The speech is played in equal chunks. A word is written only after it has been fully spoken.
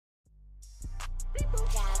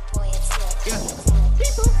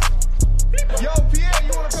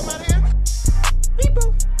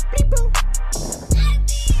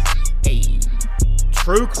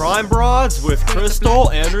True Crime Broads with Crystal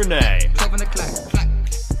and Renee.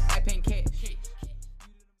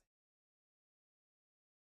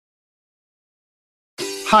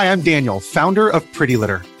 Hi, I'm Daniel, founder of Pretty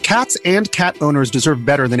Litter. Cats and cat owners deserve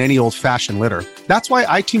better than any old-fashioned litter. That's why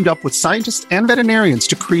I teamed up with scientists and veterinarians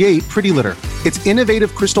to create Pretty Litter. Its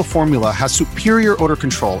innovative crystal formula has superior odor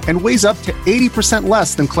control and weighs up to 80%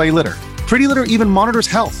 less than clay litter. Pretty Litter even monitors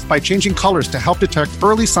health by changing colors to help detect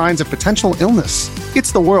early signs of potential illness.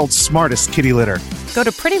 It's the world's smartest kitty litter. Go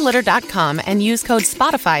to prettylitter.com and use code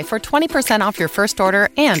SPOTIFY for 20% off your first order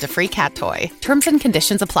and a free cat toy. Terms and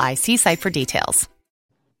conditions apply. See site for details.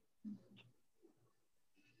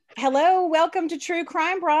 Hello, welcome to True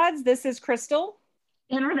Crime Broads. This is Crystal.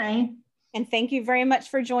 And Renee. And thank you very much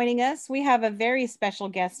for joining us. We have a very special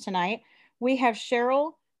guest tonight. We have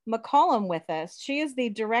Sheryl McCollum with us. She is the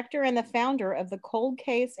director and the founder of the Cold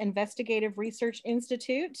Case Investigative Research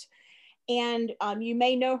Institute. And you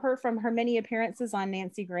may know her from her many appearances on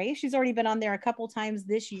Nancy Grace. She's already been on there a couple times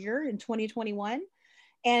this year in 2021.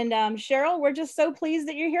 And Sheryl, we're just so pleased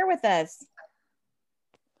that you're here with us.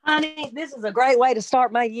 Honey, this is a great way to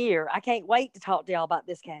start my year. I can't wait to talk to y'all about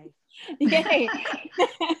this case. Yay.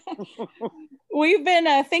 We've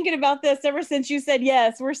been thinking about this ever since you said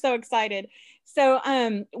yes. We're so excited. So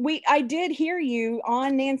I did hear you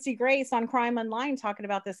on Nancy Grace on Crime Online talking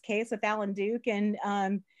about this case with Alan Duke. And,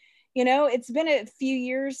 it's been a few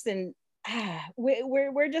years and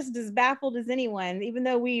we're just as baffled as anyone, even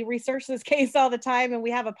though we research this case all the time and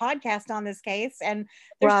we have a podcast on this case, and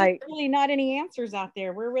there's just really not any answers out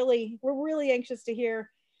there. We're really anxious to hear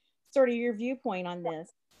sort of your viewpoint on this.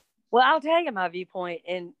 Well, I'll tell you my viewpoint.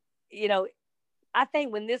 And, I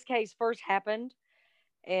think when this case first happened,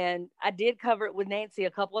 and I did cover it with Nancy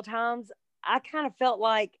a couple of times, I kind of felt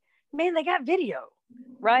like, man, they got video,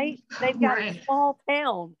 right? They've got a small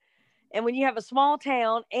town. And when you have a small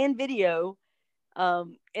town and video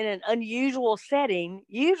in an unusual setting,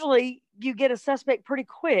 usually you get a suspect pretty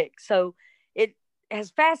quick. So it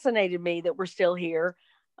has fascinated me that we're still here.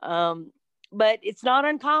 But it's not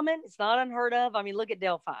uncommon. It's not unheard of. I mean, look at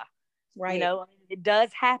Delphi. Right. It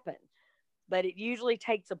does happen. But it usually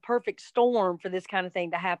takes a perfect storm for this kind of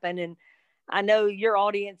thing to happen. And I know your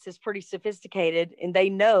audience is pretty sophisticated, and they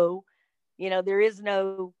know, there is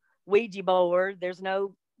no Ouija board. There's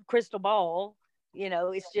no crystal ball.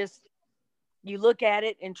 It's just, you look at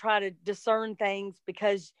it and try to discern things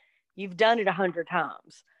because you've done it 100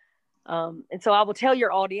 times. And so I will tell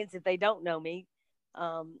your audience, if they don't know me,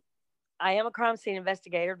 I am a crime scene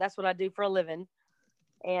investigator. That's what I do for a living.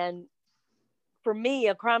 And for me,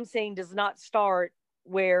 a crime scene does not start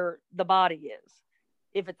where the body is,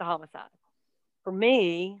 if it's a homicide. For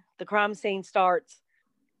me, the crime scene starts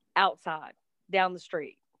outside, down the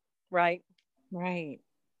street, right? Right.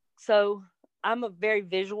 So I'm a very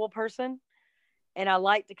visual person, and I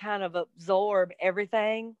like to kind of absorb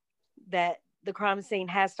everything that the crime scene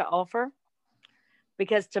has to offer,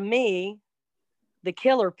 because to me, the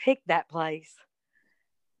killer picked that place,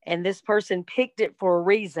 and this person picked it for a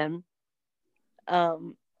reason.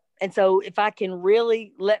 And so if I can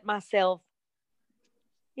really let myself,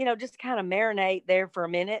 just kind of marinate there for a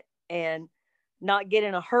minute and not get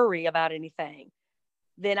in a hurry about anything,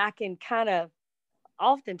 then I can kind of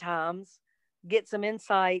oftentimes get some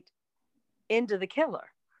insight into the killer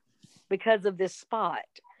because of this spot.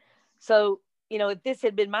 So, if this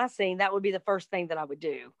had been my scene, that would be the first thing that I would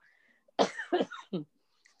do.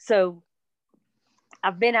 So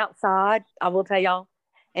I've been outside, I will tell y'all,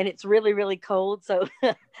 and it's really, really cold. So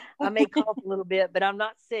I may cough a little bit, but I'm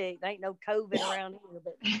not sick. There ain't no COVID around here.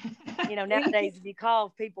 But, nowadays, if you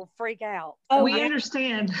cough, people freak out. So we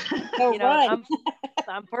understand.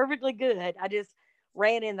 I'm perfectly good. I just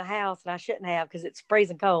ran in the house, and I shouldn't have because it's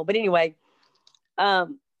freezing cold. But anyway, I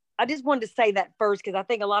just wanted to say that first, because I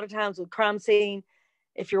think a lot of times with crime scene,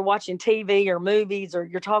 if you're watching TV or movies or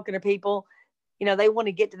you're talking to people, they want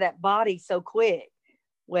to get to that body so quick.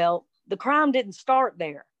 Well, the crime didn't start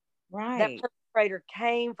there. Right. That perpetrator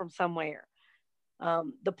came from somewhere.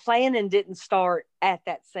 The planning didn't start at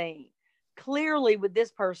that scene. Clearly, with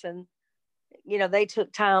this person, they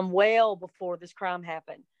took time well before this crime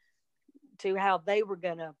happened to how they were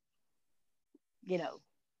going to,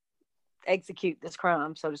 execute this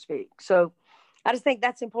crime, so to speak. So I just think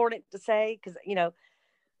that's important to say because,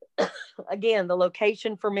 again, the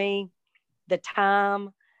location for me, the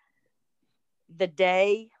time, the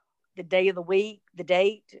day of the week, the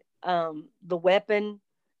date, the weapon,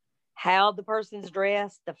 how the person's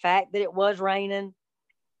dressed, the fact that it was raining.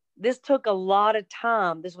 This took a lot of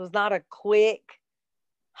time. This was not a quick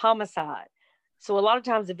homicide. So a lot of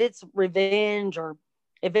times if it's revenge or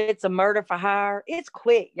If it's a murder for hire, it's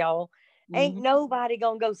quick, y'all. Ain't Mhm. nobody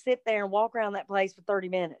gonna go sit there and walk around that place for 30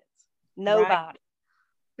 minutes. Nobody.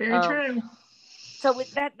 Very true. So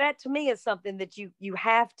with that to me is something that you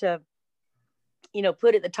have to,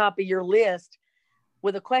 put at the top of your list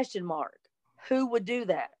with a question mark. Who would do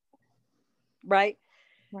that? Right.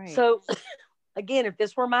 Right. So again, if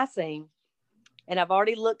this were my scene, and I've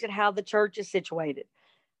already looked at how the church is situated,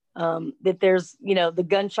 that there's, the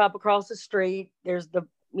gun shop across the street, there's the,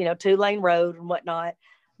 2-lane road and whatnot,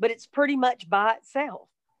 but it's pretty much by itself.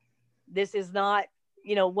 This is not,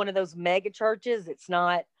 one of those mega churches. It's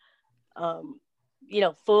not,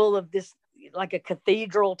 full of this, like a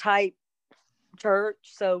cathedral type church.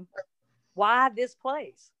 So why this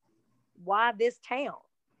place? Why this town?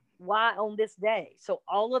 Why on this day? So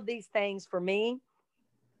all of these things for me,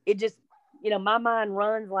 it just, my mind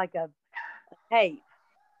runs like a tape,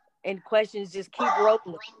 and questions just keep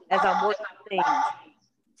rolling as I'm working things.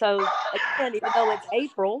 So again, even though it's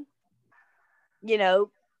April,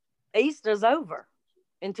 Easter's over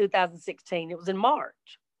in 2016. It was in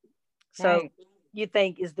March. So Right. you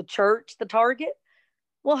think, is the church the target?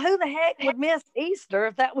 Well, who the heck would miss Easter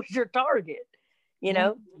if that was your target?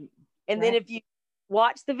 And then if you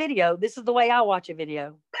watch the video, this is the way I watch a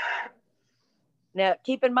video. Now,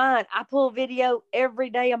 keep in mind, I pull video every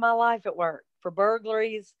day of my life at work for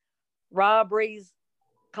burglaries, robberies,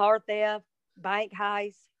 car theft, bank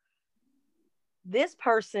heists. This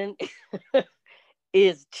person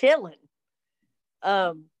is chilling.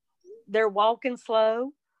 They're walking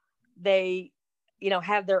slow. They,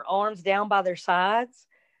 have their arms down by their sides.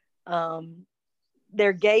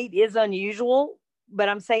 Their gait is unusual, but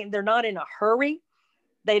I'm saying they're not in a hurry.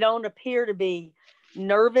 They don't appear to be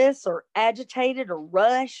nervous or agitated or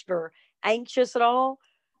rushed or anxious at all.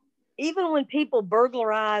 Even when people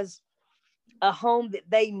burglarize a home that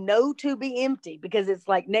they know to be empty because it's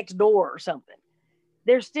like next door or something,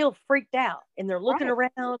 they're still freaked out and they're looking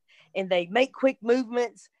around and they make quick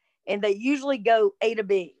movements, and they usually go A to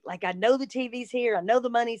B. Like, I know the TV's here, I know the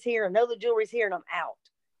money's here, I know the jewelry's here, and I'm out.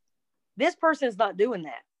 This person's not doing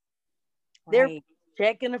that. Right. They're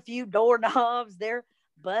checking a few doorknobs. They're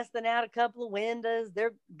busting out a couple of windows.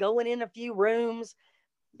 They're going in a few rooms.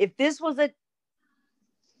 If the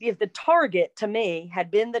target to me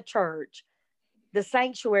had been the church, the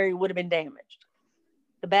sanctuary would have been damaged.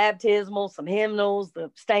 The baptismal, some hymnals,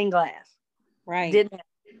 the stained glass. Right. Didn't happen.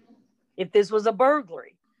 If this was a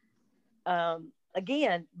burglary,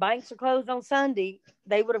 again, banks are closed on Sunday.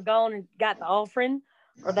 They would have gone and got the offering,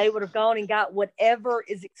 or they would have gone and got whatever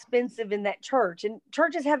is expensive in that church. And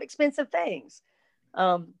churches have expensive things.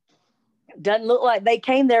 Doesn't look like they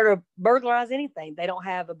came there to burglarize anything. They don't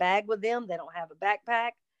have a bag with them. They don't have a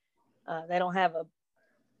backpack. They don't have a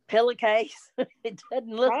pillowcase. It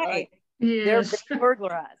doesn't look like they're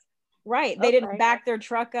burglarized. Right. They didn't back their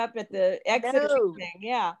truck up at the exit or anything.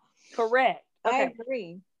 Yeah. Correct. Okay. I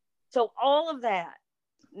agree. So all of that,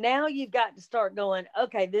 now you've got to start going,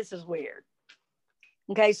 okay, this is weird.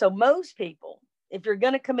 Okay. So most people, if you're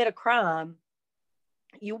going to commit a crime,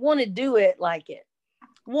 you want to do it like at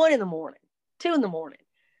 1 a.m, 2 a.m,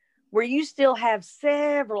 where you still have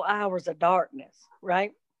several hours of darkness,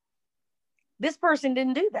 right? This person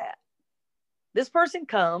didn't do that. This person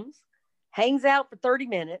comes, hangs out for 30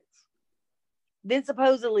 minutes, then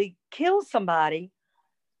supposedly kills somebody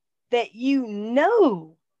that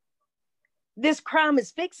this crime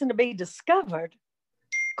is fixing to be discovered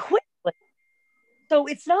quickly. So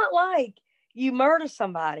it's not like you murder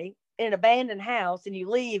somebody in an abandoned house and you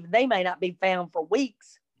leave, they may not be found for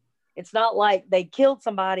weeks. It's not like they killed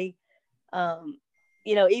somebody,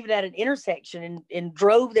 even at an intersection and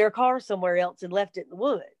drove their car somewhere else and left it in the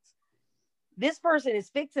woods. This person is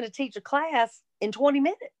fixing to teach a class in 20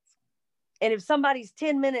 minutes. And if somebody's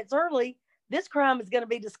 10 minutes early, this crime is going to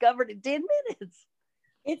be discovered in 10 minutes.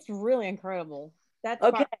 It's really incredible. That's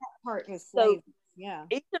okay. That part is so yeah.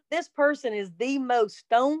 Either this person is the most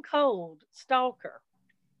stone cold stalker,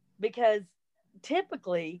 because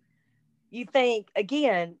typically you think,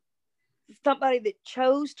 again, somebody that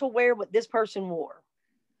chose to wear what this person wore.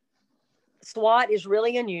 SWAT is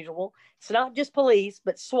really unusual. It's not just police,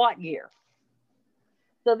 but SWAT gear.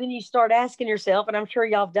 So then you start asking yourself, and I'm sure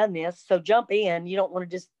y'all have done this, so jump in. You don't want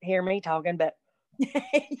to just hear me talking, but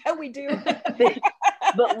yeah, we do.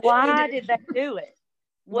 But why did they do it?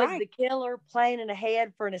 Was the killer planning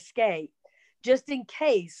ahead for an escape? Just in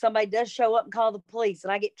case somebody does show up and call the police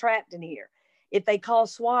and I get trapped in here. If they call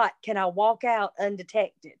SWAT, can I walk out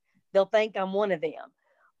undetected? They'll think I'm one of them.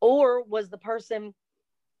 Or was the person,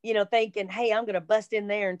 thinking, hey, I'm going to bust in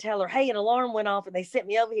there and tell her, hey, an alarm went off and they sent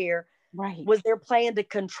me over here. Right. Was their plan to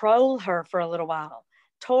control her for a little while?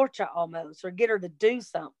 torture almost, or get her to do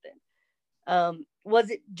something? Was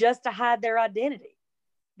it just to hide their identity?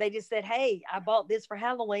 They just said, hey, I bought this for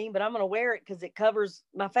Halloween, but I'm going to wear it because it covers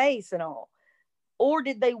my face and all. Or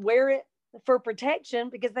did they wear it for protection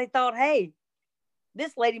because they thought, hey,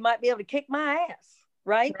 this lady might be able to kick my ass,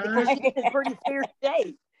 right? Because she's in pretty fair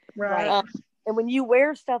shape. Right. And when you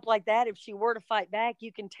wear stuff like that, if she were to fight back,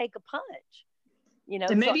 you can take a punch. You know,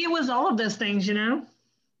 and maybe it was all of those things, you know?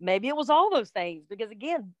 Maybe it was all those things because,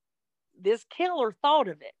 again, this killer thought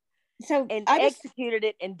of it and executed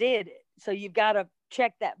it and did it. So you've got to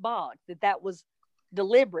check that box that was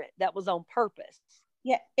deliberate, that was on purpose.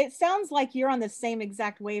 Yeah, it sounds like you're on the same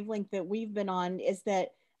exact wavelength that we've been on, is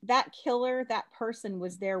that killer, that person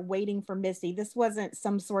was there waiting for Missy. This wasn't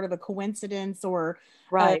some sort of a coincidence or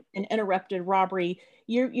an interrupted robbery.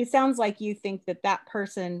 You sounds like you think that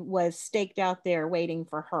person was staked out there waiting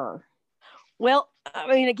for her. Well, I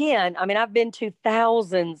mean, again, I've been to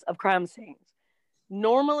thousands of crime scenes.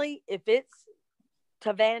 Normally, if it's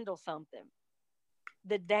to vandal something,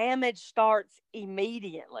 the damage starts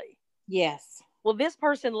immediately. Yes. Well, this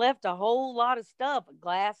person left a whole lot of stuff: a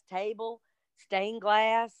glass table, stained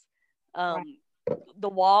glass, the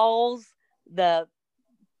walls, the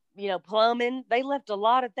plumbing. They left a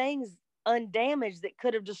lot of things undamaged that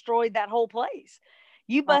could have destroyed that whole place.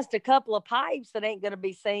 You bust a couple of pipes that ain't going to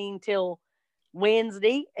be seen till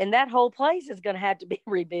Wednesday, and that whole place is going to have to be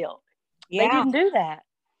rebuilt. Yeah. They didn't do that.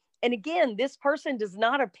 And again, this person does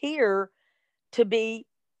not appear to be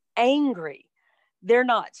angry. They're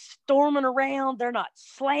not storming around. They're not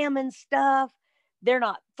slamming stuff. They're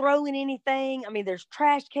not throwing anything. There's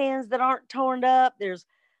trash cans that aren't torn up. There's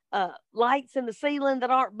lights in the ceiling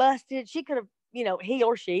that aren't busted. She could have, he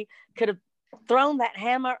or she could have thrown that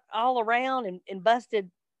hammer all around and busted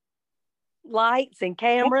lights and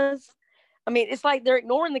cameras. It's like they're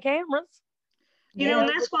ignoring the cameras. And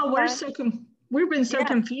that's why we've been so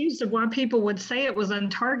confused of why people would say it was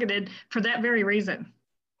untargeted for that very reason.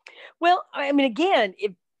 Well, again,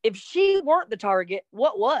 if she weren't the target,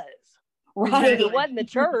 what was? Right. It wasn't the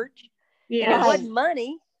church. Yeah. It wasn't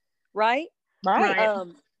money. Right. Right.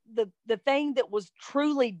 The thing that was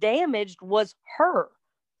truly damaged was her.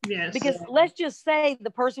 Yes. Because let's just say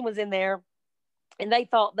the person was in there and they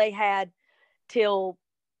thought they had till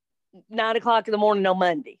 9:00 in the morning on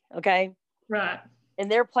Monday. Okay. Right.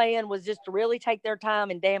 And their plan was just to really take their time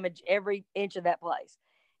and damage every inch of that place.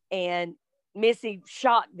 And Missy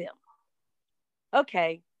shot them.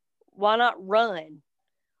 Okay. Why not run?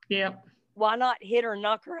 Yep. Why not hit her and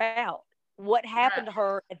knock her out? What happened to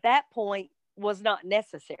her at that point was not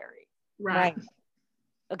necessary. Right.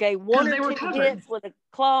 Okay. One or two hits with a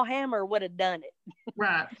claw hammer would have done it.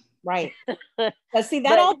 Right. Right. See,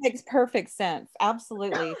 that all makes perfect sense.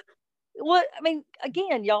 Absolutely. Well,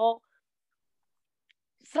 again, y'all,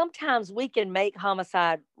 sometimes we can make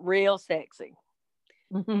homicide real sexy,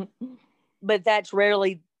 but that's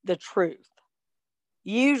rarely the truth.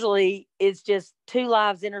 Usually it's just two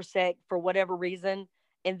lives intersect for whatever reason,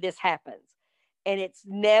 and this happens. And it's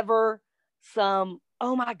never some,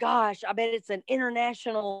 oh my gosh, I bet it's an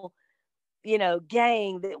international,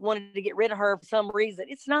 gang that wanted to get rid of her for some reason.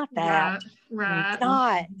 It's not that. Right. It's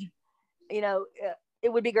not. It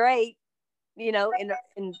would be great,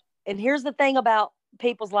 and here's the thing about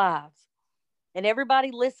people's lives, and everybody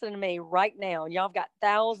listening to me right now, and y'all have got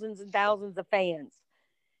thousands and thousands of fans.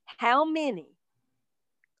 How many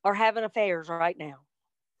are having affairs right now?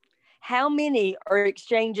 How many are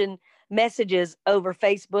exchanging messages over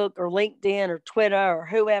Facebook or LinkedIn or Twitter or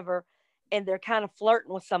whoever, and they're kind of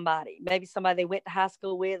flirting with somebody? Maybe somebody they went to high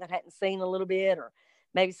school with that hadn't seen a little bit, or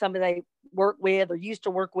maybe somebody they work with or used to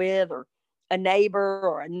work with, or a neighbor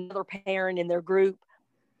or another parent in their group.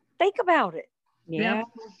 Think about it. Yeah.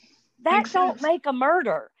 That don't make a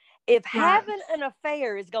murder. If having an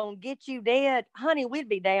affair is going to get you dead, honey, we'd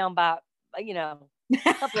be down by, a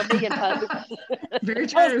couple of million folks. Very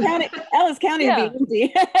true. Ellis County would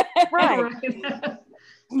be empty. Right.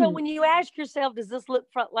 So when you ask yourself, does this look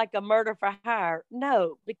like a murder for hire?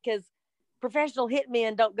 No, because professional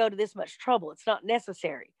hitmen don't go to this much trouble. It's not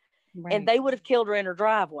necessary. Right. And they would have killed her in her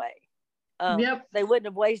driveway. They wouldn't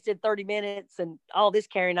have wasted 30 minutes and all this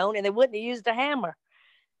carrying on, and they wouldn't have used a hammer.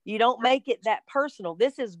 You don't make it that personal.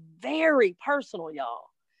 This is very personal, y'all.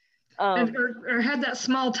 Or had that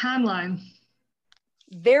small timeline.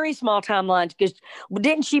 Very small timeline, because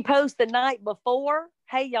didn't she post the night before?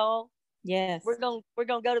 Hey, y'all. Yes. We're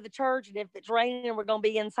gonna go to the church, and if it's raining, we're gonna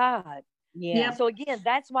be inside. Yeah. So again,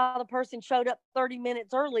 that's why the person showed up 30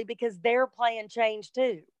 minutes early, because their plan changed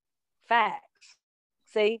too. Facts.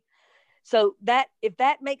 See? So that if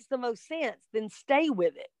that makes the most sense, then stay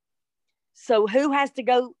with it. So who has to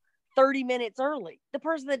go 30 minutes early? The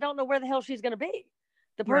person that don't know where the hell she's going to be.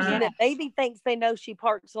 The person that maybe thinks they know she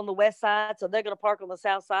parks on the west side, so they're going to park on the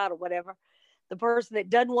south side or whatever. The person that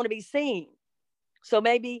doesn't want to be seen. So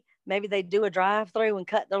maybe they do a drive-through and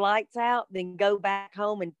cut their lights out, then go back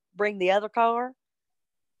home and bring the other car.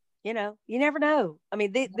 You know, you never know. I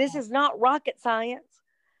mean, this is not rocket science.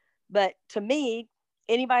 But to me,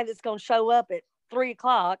 anybody that's going to show up at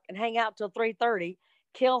 3:00 and hang out till 3:30,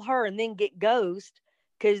 kill her and then get ghost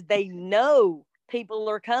because they know people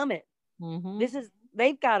are coming. Mm-hmm.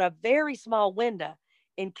 They've got a very small window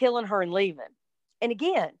in killing her and leaving. And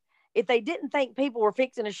again, if they didn't think people were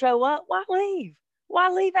fixing to show up, why leave? Why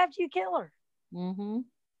leave after you kill her? Mm-hmm.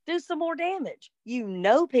 Do some more damage. You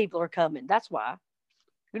know people are coming. That's why.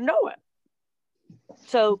 You know it.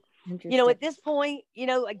 So, you know, at this point, you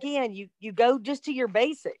know, again, you go just to your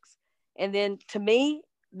basics. And then to me,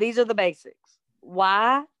 these are the basics.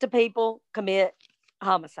 Why do people commit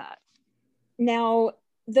homicide? Now,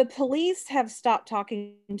 the police have stopped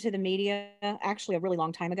talking to the media actually a really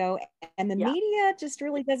long time ago. And the media just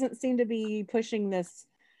really doesn't seem to be pushing this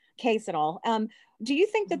case at all. Do you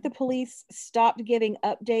think that the police stopped giving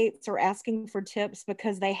updates or asking for tips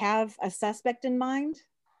because they have a suspect in mind?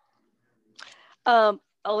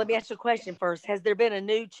 Let me ask you a question first. Has there been a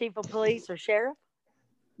new chief of police or sheriff?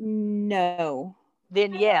 No.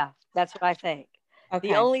 Then yeah, that's what I think. Okay.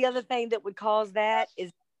 The only other thing that would cause that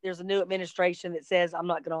is there's a new administration that says, I'm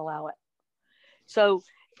not going to allow it. So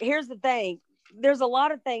here's the thing. There's a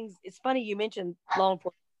lot of things. It's funny you mentioned law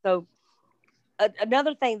enforcement. So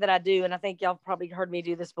another thing that I do, and I think y'all probably heard me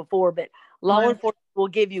do this before, but law enforcement will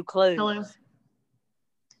give you clues. Hello.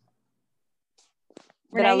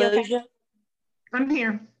 Did I lose you? I'm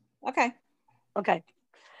here. Okay.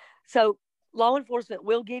 So law enforcement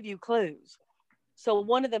will give you clues. So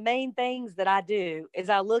one of the main things that I do is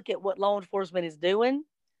I look at what law enforcement is doing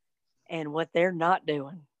and what they're not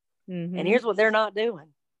doing. Mm-hmm. And here's what they're not doing.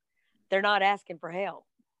 They're not asking for help.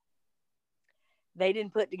 They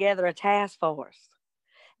didn't put together a task force.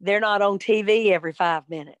 They're not on TV every 5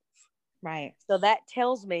 minutes. Right. So that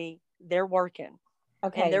tells me they're working.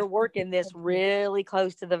 Okay. And they're working this really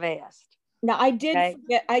close to the vest. Now, I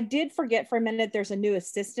did forget for a minute, there's a new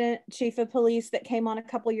assistant chief of police that came on a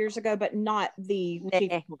couple of years ago, but not the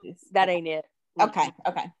chief of police. That ain't it. Okay.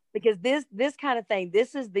 Because this kind of thing,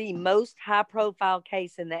 this is the most high profile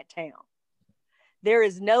case in that town. There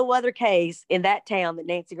is no other case in that town that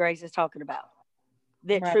Nancy Grace is talking about,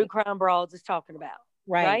 that True Crime Broads is talking about.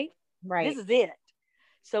 Right. This is it.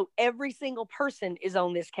 So every single person is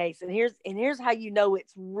on this case. And here's how you know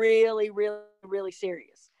it's really, really, really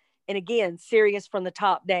serious. And again, serious from the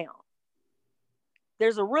top down.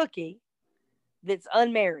 There's a rookie that's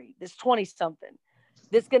unmarried, that's 20-something,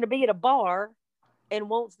 that's going to be at a bar and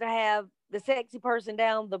wants to have the sexy person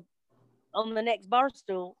down on the next bar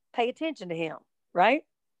stool pay attention to him, right?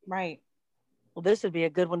 Right. Well, this would be a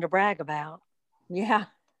good one to brag about. Yeah.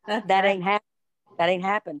 That ain't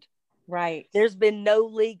happened. Right. There's been no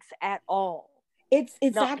leaks at all. It's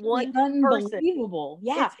not actually one unbelievable.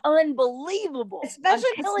 Person. Yeah. It's unbelievable. Especially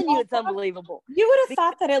I'm telling you, it's unbelievable. You would have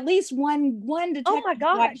thought that at least one detective oh my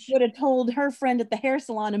gosh. would have told her friend at the hair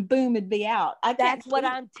salon and boom, it'd be out. That's what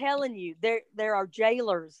I'm telling you. There are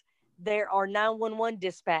jailers. There are 911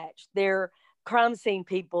 dispatch. There are crime scene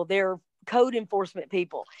people. There are code enforcement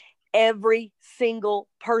people. Every single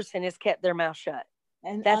person has kept their mouth shut.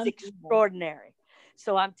 And that's extraordinary.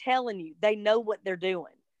 So I'm telling you, they know what they're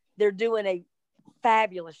doing. They're doing a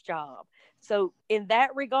fabulous job. So in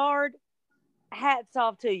that regard, hats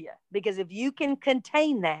off to you, because if you can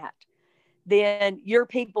contain that, then your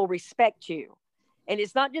people respect you. And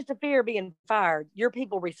it's not just a fear of being fired. Your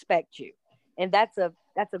people respect you. And that's a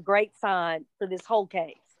great sign for this whole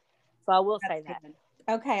case. So I will say that.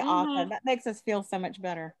 Okay, awesome. That makes us feel so much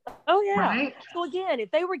better. Oh, yeah. Right. So again,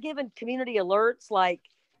 if they were given community alerts like,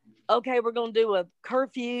 okay, we're going to do a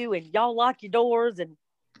curfew and y'all lock your doors and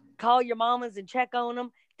call your mamas and check on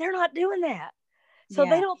them, they're not doing that. So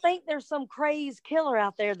they don't think there's some crazed killer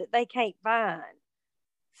out there that they can't find.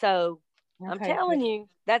 So I'm telling you,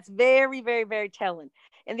 that's very, very, very telling.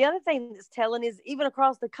 And the other thing that's telling is even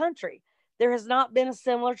across the country, there has not been a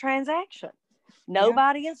similar transaction.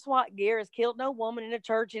 Nobody in SWAT gear has killed no woman in a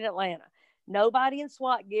church in Atlanta. Nobody in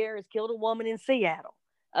SWAT gear has killed a woman in Seattle.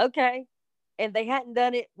 Okay. And they hadn't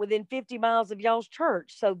done it within 50 miles of y'all's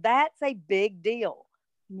church. So that's a big deal.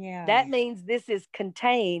 Yeah. That means this is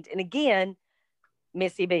contained. And again,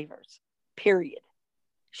 Missy Bevers, period.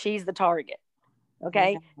 She's the target.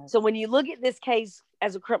 Okay. Yeah. So when you look at this case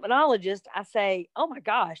as a criminologist, I say, oh my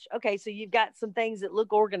gosh. Okay. So you've got some things that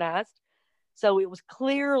look organized. So it was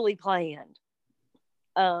clearly planned.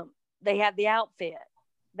 They had the outfit.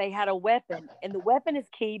 They had a weapon. And the weapon is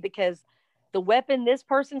key because the weapon this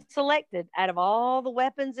person selected out of all the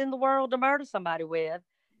weapons in the world to murder somebody with,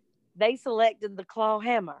 they selected the claw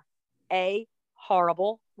hammer.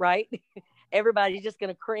 Horrible, right? Everybody's just going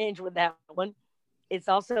to cringe with that one. It's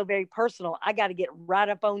also very personal. I got to get right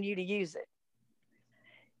up on you to use it.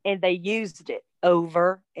 And they used it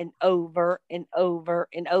over and over and over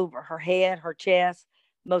and over. Her head, her chest,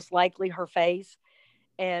 most likely her face.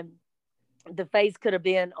 And the face could have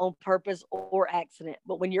been on purpose or accident.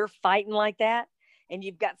 But when you're fighting like that and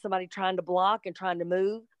you've got somebody trying to block and trying to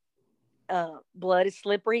move, blood is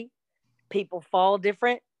slippery. People fall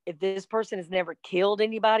different. If this person has never killed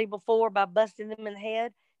anybody before by busting them in the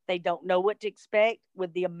head, they don't know what to expect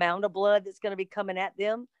with the amount of blood that's going to be coming at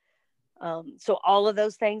them. So all of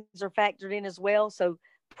those things are factored in as well. So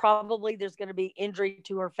probably there's going to be injury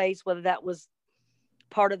to her face, whether that was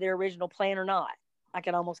part of their original plan or not. I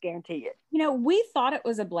can almost guarantee it. You know, we thought it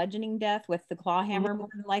was a bludgeoning death with the claw hammer more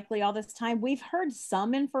than likely all this time. We've heard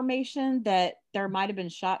some information that there might have been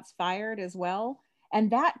shots fired as well. And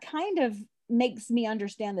that kind of makes me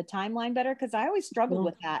understand the timeline better, because I always struggled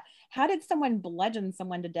with that. How did someone bludgeon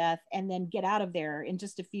someone to death and then get out of there in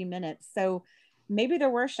just a few minutes? So maybe there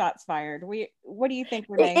were shots fired. What do you think,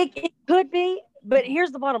 Renee? It could be, but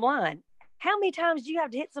here's the bottom line. How many times do you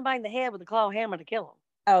have to hit somebody in the head with a claw hammer to kill them?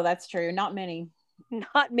 Oh, that's true. Not many.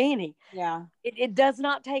 Not many. Yeah. It does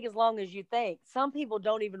not take as long as you think. Some people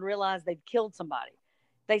don't even realize they've killed somebody.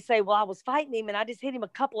 They say, well, I was fighting him and I just hit him a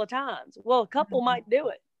couple of times. Well, a couple might do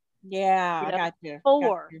it. Yeah, I got you.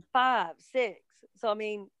 4, 5, 6. So, I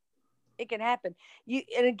mean, it can happen.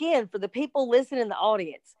 And again, for the people listening in the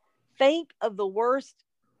audience, think of the worst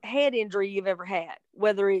head injury you've ever had,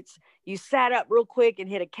 whether it's you sat up real quick and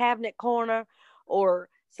hit a cabinet corner, or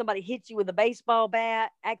somebody hit you with a baseball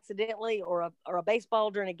bat accidentally, or a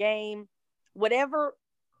baseball during a game. Whatever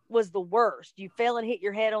was the worst, you fell and hit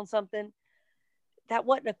your head on something, that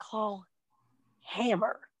wasn't a claw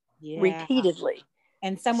hammer repeatedly.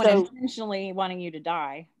 And someone intentionally wanting you to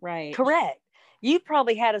die, right? Correct. You've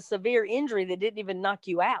probably had a severe injury that didn't even knock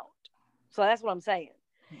you out. So that's what I'm saying.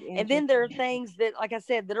 And then there are things that, like I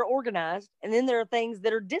said, that are organized. And then there are things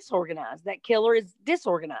that are disorganized. That killer is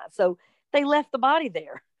disorganized. So they left the body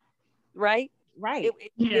there, right? Right.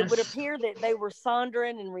 It would appear that they were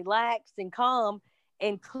sauntering and relaxed and calm.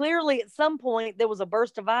 And clearly at some point there was a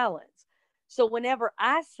burst of violence. So whenever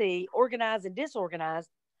I see organized and disorganized,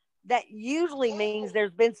 that usually means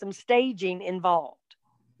there's been some staging involved.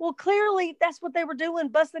 Well, clearly that's what they were doing,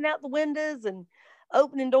 busting out the windows and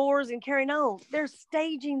opening doors and carrying on. They're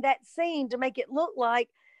staging that scene to make it look like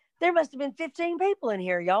there must have been 15 people in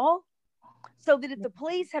here, y'all. So that if the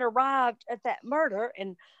police had arrived at that murder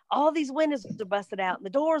and all these windows are busted out and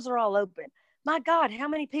the doors are all open, my God, how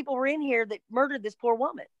many people were in here that murdered this poor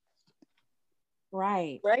woman?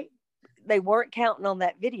 Right. They weren't counting on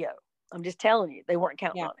that video. I'm just telling you, they weren't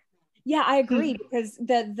counting on it. Yeah, I agree, because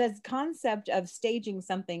the concept of staging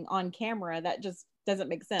something on camera, that just doesn't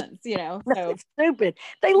make sense, you know. So it's stupid.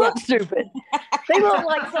 They look stupid. They look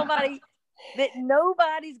like somebody that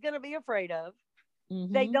nobody's going to be afraid of.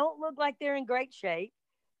 Mm-hmm. They don't look like they're in great shape.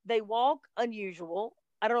 They walk unusual.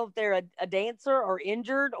 I don't know if they're a dancer or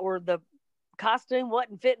injured, or the costume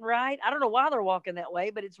wasn't fitting right. I don't know why they're walking that way,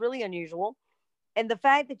 but it's really unusual. And the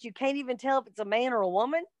fact that you can't even tell if it's a man or a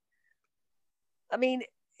woman, I mean,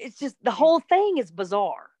 it's just, the whole thing is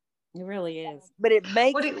bizarre. It really is. But it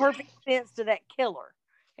makes perfect sense to that killer.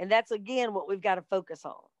 And that's, again, what we've got to focus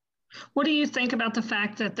on. What do you think about the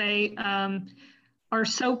fact that they are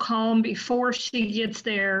so calm before she gets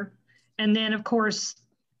there? And then, of course,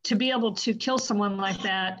 to be able to kill someone like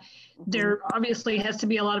that, there obviously has to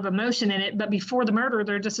be a lot of emotion in it. But before the murder,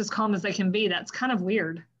 they're just as calm as they can be. That's kind of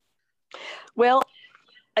weird. Well,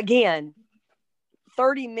 again,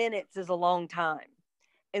 30 minutes is a long time.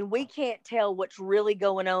 And we can't tell what's really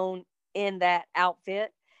going on in that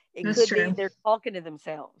outfit. It could be they're talking to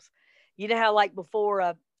themselves. You know how, like, before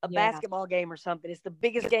a basketball game or something, it's the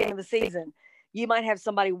biggest game of the season. You might have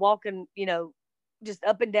somebody walking, you know, just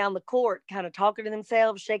up and down the court, kind of talking to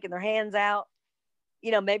themselves, shaking their hands out.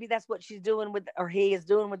 You know, maybe that's what she's doing with, or he is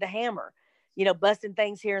doing with the hammer, you know, busting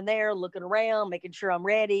things here and there, looking around, making sure I'm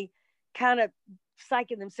ready, kind of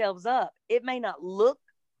psyching themselves up. It may not look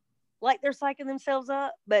like they're psyching themselves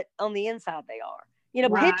up, but on the inside they are. You know,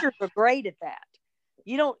 pictures are great at that.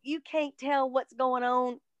 You can't tell what's going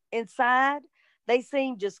on inside. They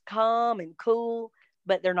seem just calm and cool,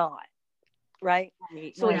 but they're not. Right?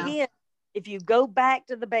 So again, if you go back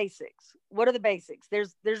to the basics, what are the basics?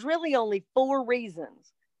 There's really only 4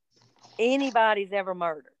 reasons anybody's ever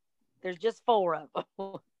murdered. There's just 4 of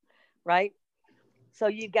them, right? So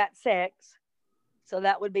you've got sex. So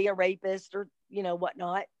that would be a rapist or,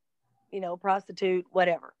 whatnot, prostitute,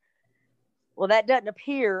 whatever. Well, that doesn't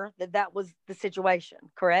appear that was the situation,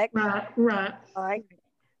 correct? Right. All right.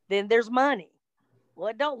 Then there's money. Well,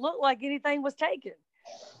 it don't look like anything was taken.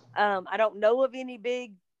 I don't know of any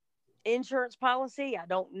big insurance policy. I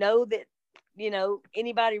don't know that,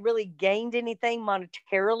 anybody really gained anything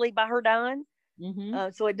monetarily by her dying.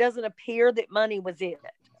 So it doesn't appear that money was it.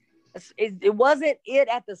 It wasn't it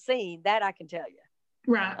at the scene, that I can tell you.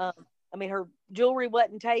 Right. I mean, her jewelry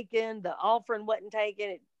wasn't taken. The offering wasn't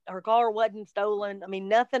taken. Her car wasn't stolen. I mean,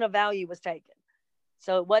 nothing of value was taken.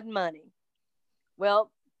 So it wasn't money.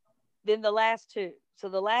 Well, then the last 2. So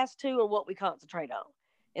the last 2 are what we concentrate on.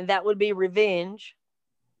 And that would be revenge,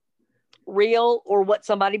 real, or what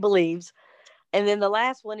somebody believes. And then the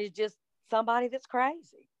last one is just somebody that's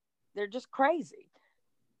crazy. They're just crazy.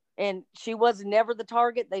 And she was never the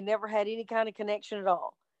target. They never had any kind of connection at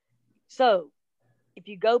all. So if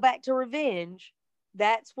you go back to revenge,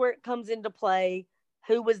 that's where it comes into play.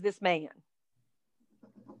 Who was this man?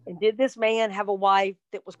 And did this man have a wife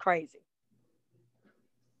that was crazy?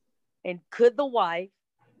 And could the wife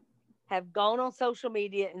have gone on social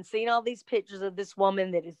media and seen all these pictures of this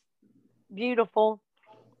woman that is beautiful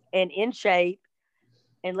and in shape?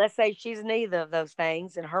 And let's say she's neither of those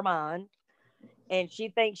things in her mind. And she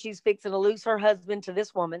thinks she's fixing to lose her husband to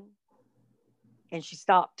this woman. And she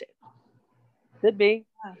stopped it. Could be.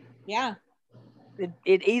 Yeah.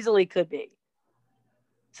 It easily could be.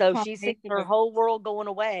 So she sees her whole world going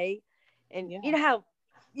away. And you know how,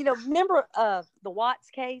 remember the Watts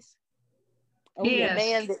case? Oh, yes. The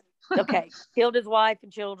man that, killed his wife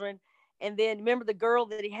and children. And then remember the girl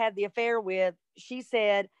that he had the affair with? She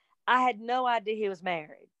said, I had no idea he was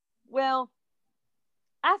married. Well,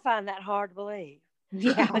 I find that hard to believe.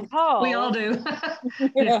 Yeah. Because, we all do.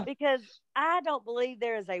 Because I don't believe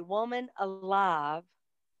there is a woman alive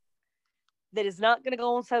that is not going to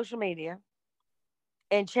go on social media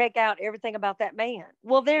and check out everything about that man.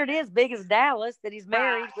 Well, there it is, big as Dallas, that he's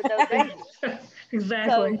married with those babies.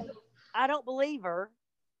 Exactly. So I don't believe her.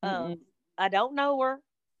 I don't know her.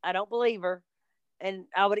 I don't believe her. And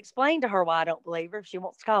I would explain to her why I don't believe her if she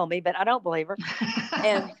wants to call me, but I don't believe her.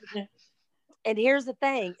 And here's the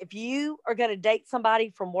thing. If you are going to date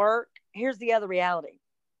somebody from work, here's the other reality.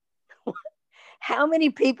 How many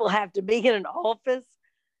people have to be in an office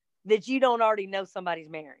that you don't already know somebody's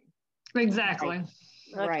married? Exactly.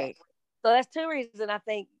 Okay. Right. So that's 2 reasons I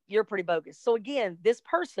think you're pretty bogus. So again, this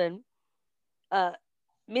person,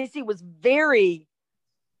 Missy, was very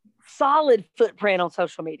solid footprint on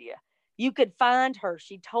social media. You could find her.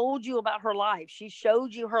 She told you about her life. She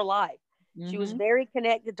showed you her life. She was very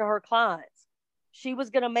connected to her clients. She was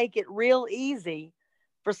going to make it real easy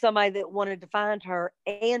for somebody that wanted to find her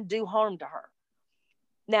and do harm to her.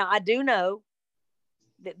 Now, I do know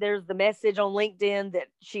that there's the message on LinkedIn that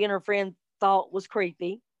she and her friend thought was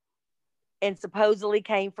creepy and supposedly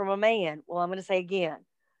came from a man. Well, I'm going to say again,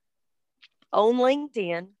 on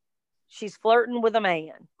LinkedIn, she's flirting with a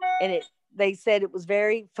man, and they said it was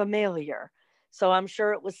very familiar. So I'm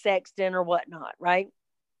sure it was sexting or whatnot, right?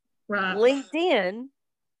 Right. LinkedIn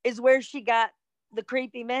is where she got the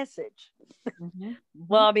creepy message.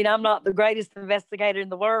 Well, I mean, I'm not the greatest investigator in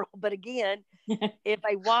the world, but again, if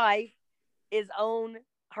a wife is on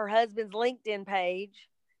her husband's LinkedIn page,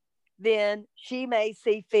 then she may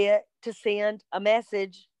see fit to send a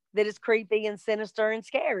message that is creepy and sinister and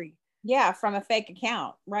scary. Yeah, from a fake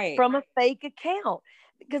account, right? From a fake account.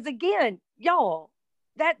 Because again, y'all,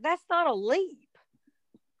 that's not a leap.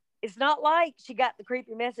 It's not like she got the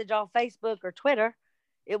creepy message off Facebook or Twitter.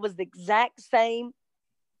 It was the exact same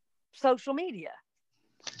social media.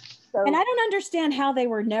 So, and I don't understand how they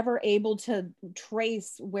were never able to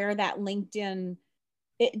trace where that LinkedIn,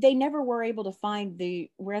 they never were able to find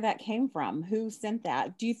where that came from, who sent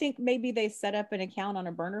that. Do you think maybe they set up an account on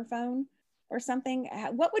a burner phone or something?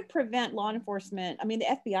 What would prevent law enforcement? I mean, the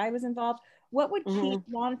FBI was involved. What would keep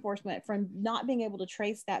law enforcement from not being able to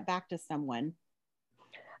trace that back to someone?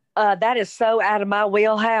 That is so out of my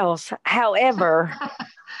wheelhouse. However,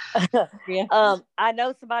 I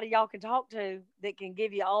know somebody y'all can talk to that can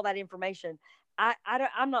give you all that information.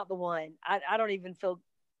 I'm not the one. I don't even feel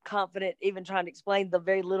confident even trying to explain the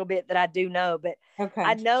very little bit that I do know. But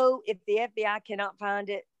I know if the FBI cannot find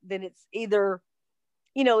it, then it's either,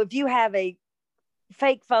 if you have a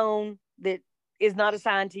fake phone that is not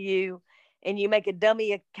assigned to you and you make a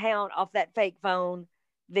dummy account off that fake phone,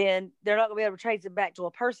 then they're not going to be able to trace it back to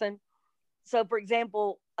a person. So, for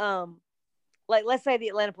example, like let's say the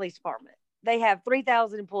Atlanta Police Department, they have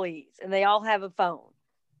 3,000 employees and they all have a phone.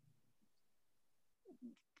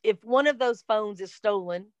 If one of those phones is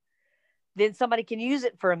stolen, then somebody can use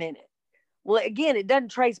it for a minute. Well, again, it doesn't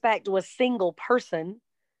trace back to a single person.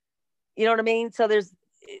 You know what I mean? So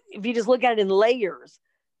if you just look at it in layers,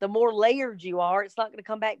 the more layered you are, it's not going to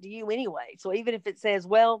come back to you anyway. So even if it says,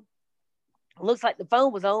 well, it looks like the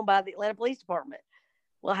phone was owned by the Atlanta Police Department.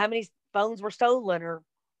 Well, how many phones were stolen or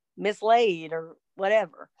mislaid or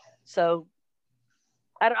whatever? So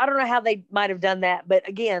I don't know how they might have done that. But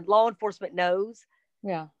again, law enforcement knows.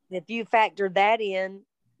 Yeah. If you factor that in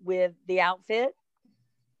with the outfit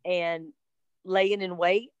and laying in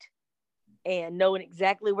wait and knowing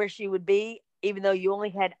exactly where she would be, even though you only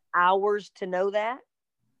had hours to know that,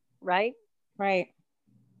 right? Right.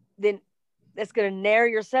 Then that's going to narrow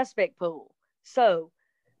your suspect pool. So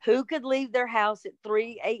who could leave their house at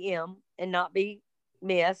 3 a.m. and not be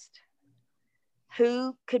missed?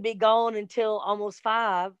 Who could be gone until almost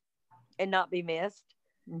 5 and not be missed?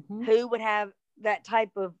 Mm-hmm. Who would have that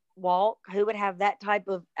type of walk? Who would have that type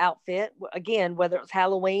of outfit? Again, whether it's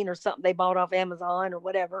Halloween or something they bought off Amazon or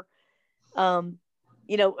whatever.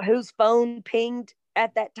 Whose phone pinged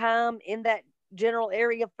at that time in that general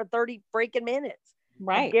area for 30 freaking minutes.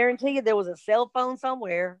 Right. I guarantee you there was a cell phone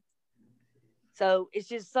somewhere. So it's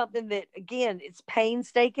just something that, again, it's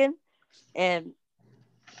painstaking and,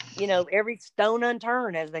 every stone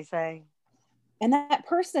unturned, as they say. And that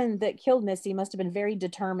person that killed Missy must have been very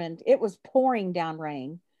determined. It was pouring down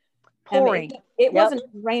rain. Pouring. It wasn't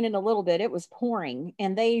raining a little bit. It was pouring.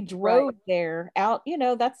 And they drove there out,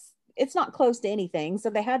 it's not close to anything. So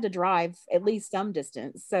they had to drive at least some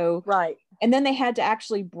distance. So, right. And then they had to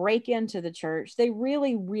actually break into the church. They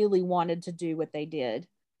really, really wanted to do what they did.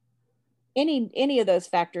 Any of those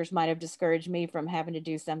factors might have discouraged me from having to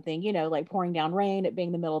do something, like pouring down rain, it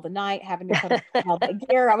being the middle of the night, having to put on all that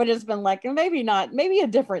gear. I would have just been like, maybe not, maybe a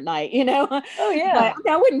different night, Oh yeah. But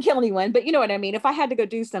I wouldn't kill anyone, but you know what I mean? If I had to go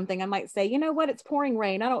do something, I might say, you know what, it's pouring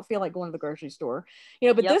rain. I don't feel like going to the grocery store,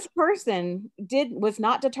 but this person was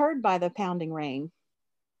not deterred by the pounding rain.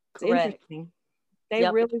 It's interesting. They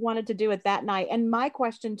really wanted to do it that night. And my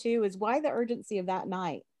question too is, why the urgency of that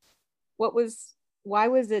night? Why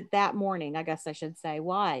was it that morning? I guess I should say.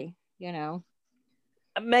 Why?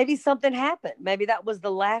 Maybe something happened. Maybe that was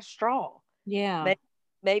the last straw. Yeah.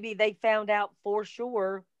 Maybe they found out for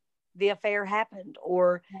sure the affair happened,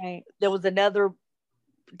 or there was another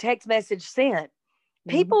text message sent.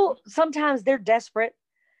 People, sometimes they're desperate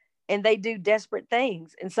and they do desperate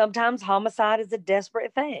things. And sometimes homicide is a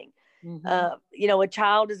desperate thing. A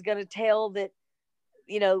child is going to tell that,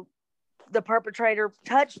 the perpetrator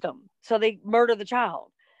touched them, so they murder the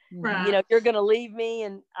child. Right. You're going to leave me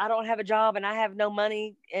and I don't have a job and I have no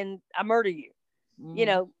money and I murder you.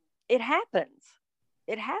 It happens.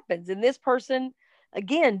 And this person,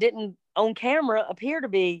 again, didn't on camera appear to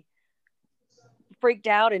be freaked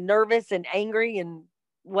out and nervous and angry and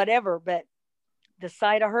whatever, but the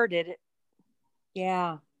sight of her did it.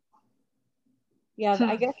 Yeah. Yeah,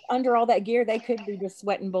 I guess under all that gear, they could be just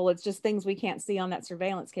sweating bullets, just things we can't see on that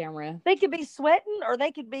surveillance camera. They could be sweating, or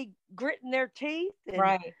they could be gritting their teeth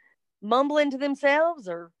and mumbling to themselves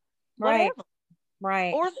or whatever.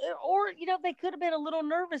 Right. Or they could have been a little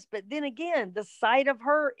nervous, but then again, the sight of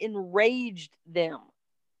her enraged them.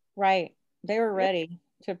 Right. They were ready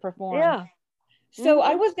to perform. Yeah. So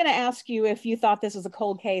I was going to ask you if you thought this was a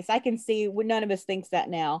cold case. I can see none of us thinks that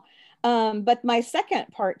now. But my second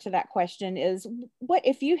part to that question is, what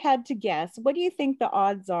if you had to guess, what do you think the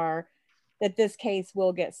odds are that this case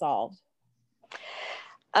will get solved?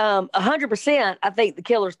 100%. I think the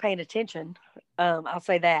killer's paying attention. I'll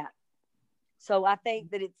say that. So I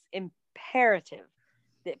think that it's imperative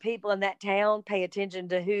that people in that town pay attention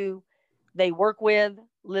to who they work with,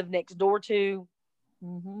 live next door to,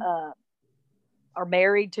 are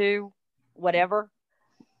married to, whatever,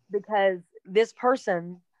 because this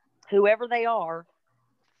person, whoever they are,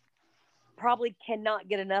 probably cannot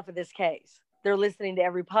get enough of this case. They're listening to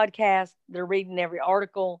every podcast. They're reading every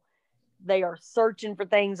article. They are searching for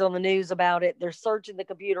things on the news about it. They're searching the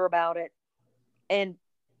computer about it. And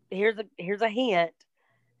here's a hint.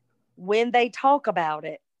 When they talk about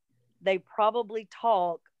it, they probably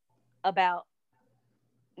talk about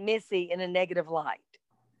Missy in a negative light.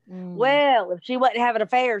 Well, if she wasn't having an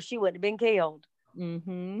affair, she wouldn't have been killed.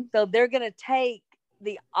 So they're going to take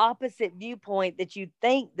the opposite viewpoint that you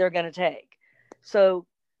think they're going to take. So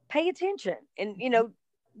pay attention. And,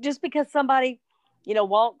 just because somebody,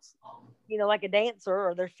 walks, like a dancer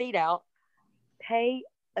or their feet out, pay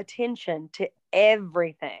attention to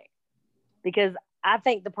everything, because I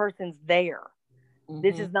think the person's there.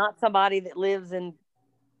 This is not somebody that lives in,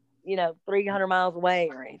 300 miles away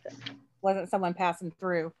or anything. Wasn't someone passing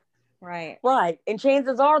through. Right. Right. And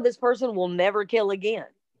chances are this person will never kill again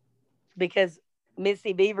because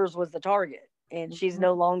Missy Bevers was the target and she's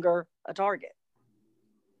no longer a target.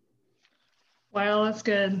 Well, that's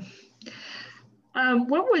good.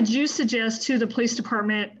 What would you suggest to the police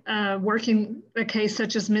department working a case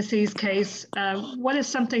such as Missy's case? What is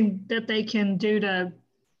something that they can do to,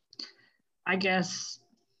 I guess,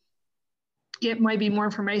 get maybe more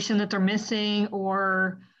information that they're missing,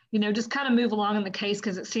 or just kind of move along in the case,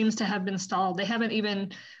 because it seems to have been stalled.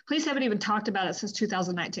 Police haven't even talked about it since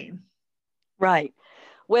 2019. Right.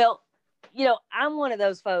 Well, I'm one of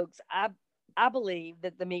those folks. I believe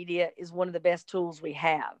that the media is one of the best tools we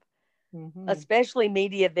have, especially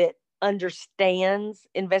media that understands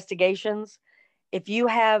investigations. If you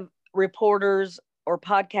have reporters or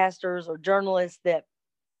podcasters or journalists that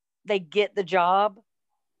they get the job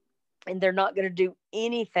and they're not going to do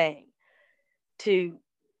anything to,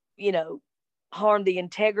 harm the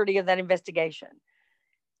integrity of that investigation.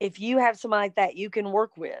 If you have somebody like that you can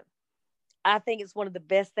work with, I think it's one of the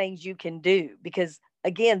best things you can do, because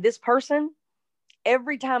again, this person,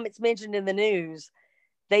 every time it's mentioned in the news,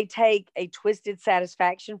 they take a twisted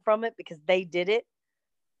satisfaction from it because they did it,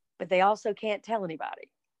 but they also can't tell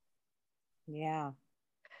anybody. Yeah.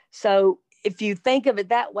 So if you think of it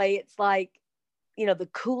that way, it's like, the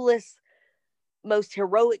coolest, most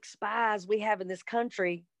heroic spies we have in this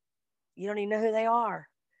country, you don't even know who they are.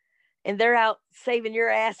 And they're out saving your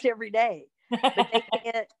ass every day. But they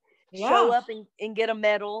can't show up and get a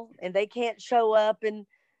medal, and they can't show up and,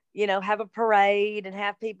 have a parade and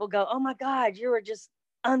have people go, oh my God, you're just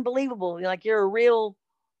unbelievable. You're a real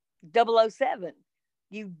 007.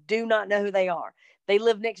 You do not know who they are. They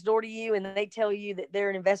live next door to you and they tell you that they're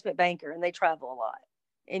an investment banker and they travel a lot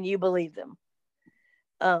and you believe them.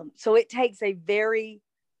 So it takes a very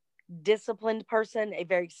disciplined person, a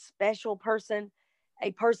very special person,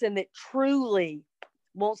 a person that truly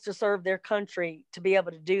wants to serve their country to be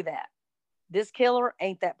able to do that. This killer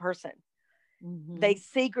ain't that person. They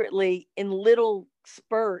secretly, in little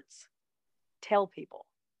spurts, tell people.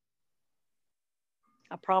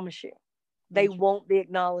 I promise you. They want the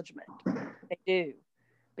acknowledgement. They do.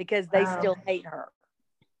 Because they still hate her.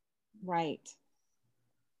 Right.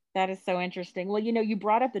 That is so interesting. Well, you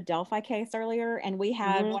brought up the Delphi case earlier, and we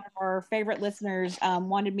had one of our favorite listeners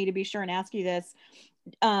wanted me to be sure and ask you this.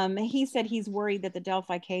 He said he's worried that the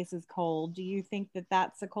Delphi case is cold. Do you think that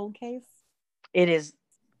that's a cold case? It is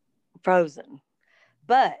frozen.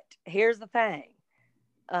 But here's the thing.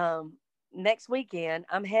 Next weekend,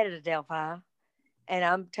 I'm headed to Delphi, and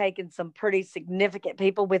I'm taking some pretty significant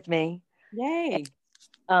people with me. Yay.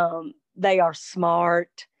 And, they are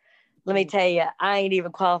smart. Let me tell you, I ain't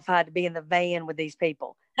even qualified to be in the van with these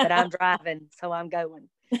people, but I'm driving, so I'm going.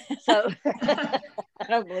 So I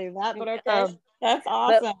don't believe that, but okay. That's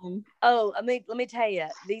awesome. Let me tell you,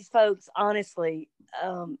 these folks, honestly,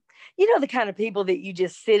 the kind of people that you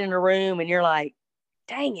just sit in a room and you're like,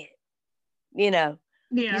 dang it, Yeah.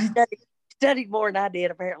 You studied more than I did,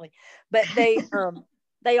 apparently. But they're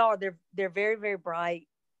very, very bright.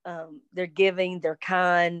 They're giving, they're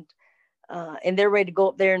kind. And they're ready to go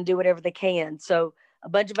up there and do whatever they can. So a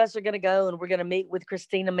bunch of us are going to go, and we're going to meet with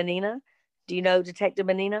Christina Menina. Do you know Detective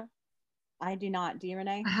Menina? I do not. Do you,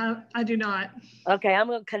 Renee? I do not. Okay, I'm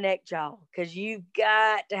going to connect y'all because you've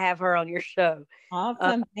got to have her on your show.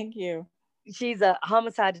 Awesome. Thank you. She's a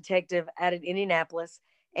homicide detective out in Indianapolis,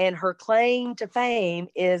 and her claim to fame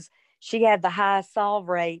is she had the highest solve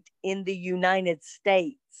rate in the United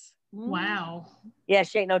States. Wow. Yeah,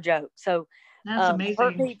 she ain't no joke. So that's amazing.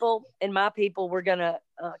 Her people and my people, we're going to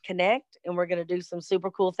connect, and we're going to do some super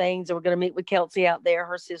cool things. And we're going to meet with Kelsey out there,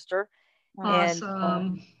 her sister.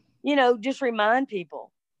 Awesome. And, just remind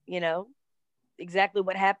people, exactly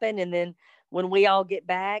what happened. And then when we all get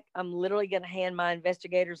back, I'm literally going to hand my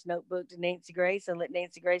investigator's notebook to Nancy Grace and let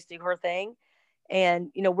Nancy Grace do her thing.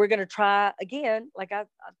 And, we're going to try again, like I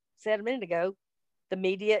said a minute ago, the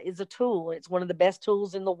media is a tool. It's one of the best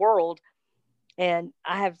tools in the world. And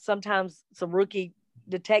I have sometimes some rookie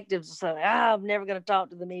detectives say, I'm never going to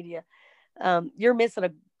talk to the media. You're missing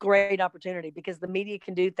a great opportunity because the media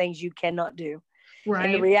can do things you cannot do. Right.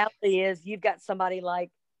 And the reality is you've got somebody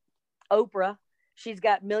like Oprah. She's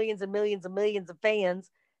got millions and millions and millions of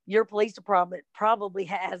fans. Your police department probably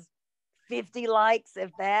has 50 likes,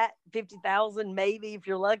 if that, 50,000 maybe if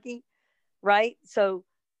you're lucky. Right. So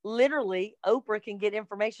literally Oprah can get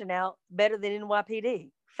information out better than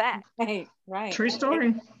NYPD. Fact. Right. True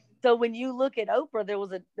story. So when you look at Oprah, there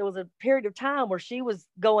was a period of time where she was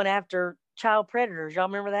going after child predators. Y'all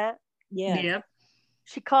remember that? Yeah. Yep.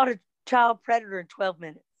 She caught a child predator in 12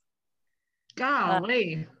 minutes.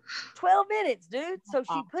 Golly. 12 minutes, dude. So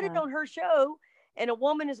she put it Awesome. on her show, and a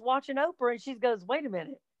woman is watching Oprah, and she goes, wait a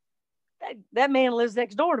minute. That man lives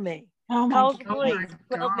next door to me. Oh my Calls the God. police.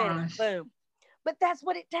 my 12 minutes. gosh. Boom. But that's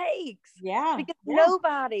what it takes. Yeah. Because yeah.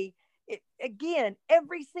 nobody, again,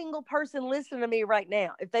 every single person listening to me right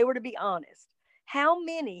now, if they were to be honest, how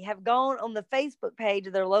many have gone on the Facebook page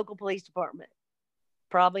of their local police department?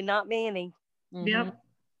 Probably not many. Mhm. Yep.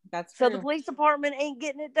 That's So true. the police department ain't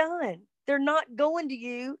getting it done. They're not going to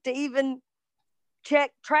you to even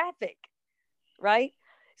check traffic, right?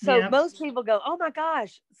 So Yep. most people go, oh my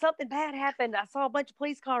gosh, something bad happened. I saw a bunch of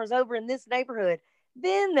police cars over in this neighborhood.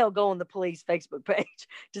 Then they'll go on the police Facebook page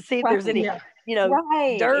to see if there's any, Yeah.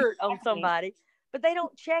 Right. dirt on Exactly. somebody. But they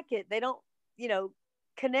don't check it. They don't,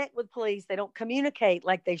 connect with police. They don't communicate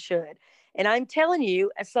like they should. And I'm telling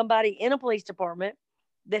you, as somebody in a police department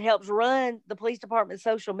that helps run the police department's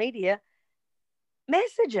social media,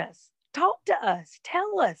 message us, talk to us,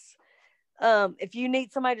 tell us. If you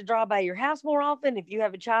need somebody to drive by your house more often, if you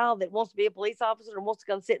have a child that wants to be a police officer and wants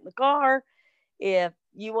to come sit in the car, if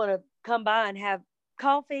you want to come by and have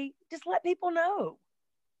coffee, just let people know.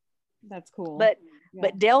 That's cool. But Yeah.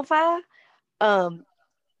 but Delphi,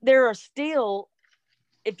 there are still,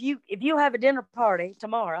 if you have a dinner party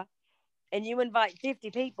tomorrow and you invite 50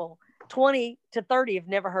 people, 20 to 30 have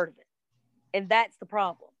never heard of it. And that's the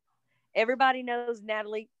problem. Everybody knows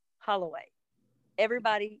Natalie Holloway.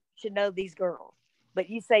 Everybody should know these girls. But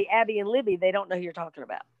you say Abby and Libby, they don't know who you're talking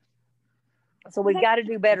about. So we've got to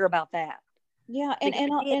do better about that. Yeah. And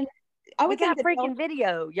Because, and I we would got think that freaking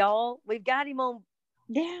video, y'all. We've got him on,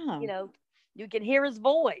 yeah. You can hear his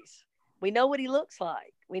voice. We know what he looks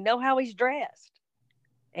like. We know how he's dressed.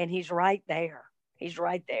 And he's right there. He's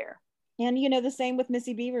right there. And the same with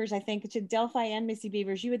Missy Bevers. I think to Delphi and Missy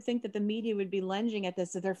Bevers, you would think that the media would be lunging at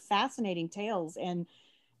this. So they're fascinating tales and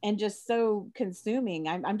just so consuming.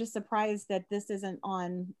 I'm just surprised that this isn't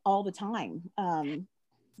on all the time. It's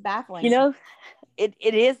baffling. It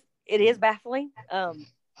is baffling.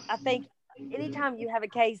 I think anytime you have a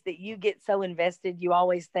case that you get so invested, you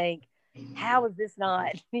always think, how is this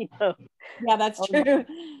not, Yeah, that's true.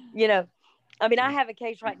 I mean, I have a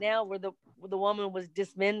case right now where the woman was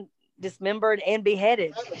dismembered and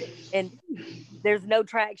beheaded, and there's no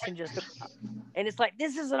traction just about. And it's like,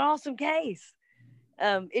 this is an awesome case.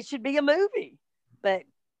 It should be a movie, but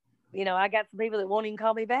I got some people that won't even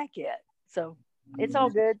call me back yet, so it's all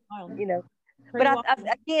good. But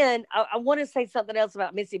I want to say something else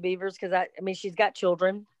about Missy Bevers, because I mean, she's got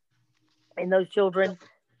children, and those children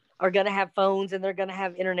are going to have phones, and they're going to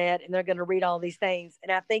have internet, and they're going to read all these things.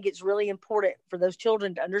 And I think it's really important for those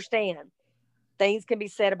children to understand things can be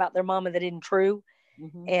said about their mama that isn't true.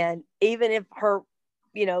 Mm-hmm. And even if her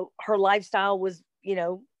lifestyle was,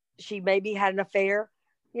 she maybe had an affair,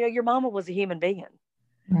 your mama was a human being.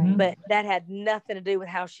 Mm-hmm. But that had nothing to do with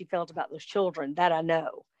how she felt about those children. That I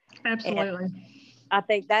know. Absolutely. And I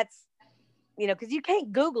think that's, because you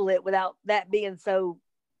can't Google it without that being so,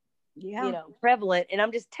 prevalent. And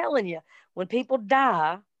I'm just telling you, when people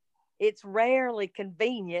die, it's rarely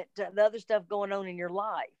convenient to the other stuff going on in your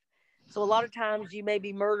life. So a lot of times you may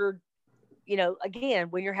be murdered, again,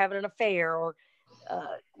 when you're having an affair, or,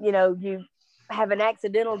 you have an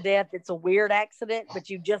accidental death. It's a weird accident, but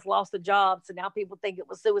you just lost a job. So now people think it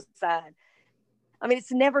was suicide. I mean,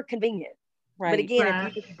 it's never convenient. Right. But again,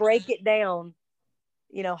 if you just break it down,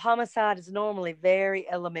 homicide is normally very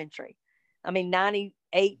elementary. I mean,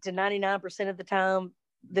 98 to 99% of the time,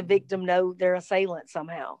 the victim know their assailant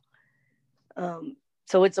somehow.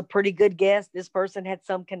 So it's a pretty good guess. This person had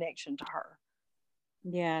some connection to her.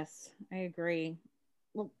 Yes, I agree.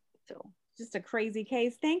 Well, so just a crazy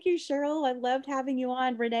case. Thank you, Sheryl. I loved having you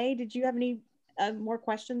on. Renee, did you have any more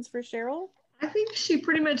questions for Sheryl? I think she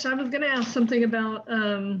pretty much, I was going to ask something about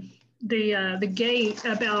the gate,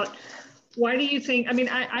 about why do you think, I mean,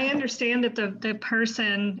 I understand that the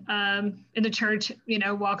person in the church,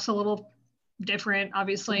 walks a little different,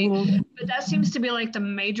 obviously, but that seems to be like the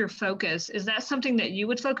major focus. Is that something that you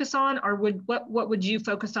would focus on, or what would you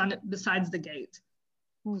focus on besides the gate?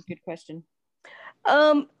 Good question.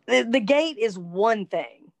 The gate is one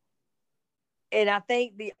thing, and I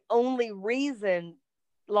think the only reason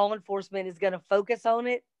law enforcement is going to focus on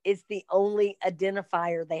it is the only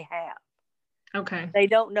identifier they have. Okay. They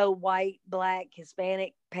don't know white, black,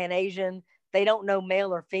 Hispanic, Pan-Asian. They don't know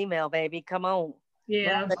male or female, baby. Come on.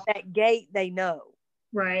 Yeah. But that gate, they know.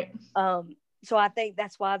 Right. So I think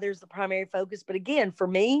that's why there's the primary focus. But again, for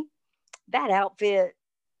me, that outfit,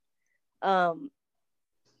 I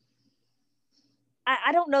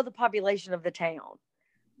don't know the population of the town,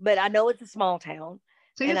 but I know it's a small town.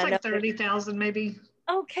 So it's like 30,000 maybe.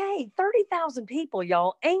 Okay, 30,000 people,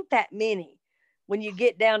 y'all, ain't that many when you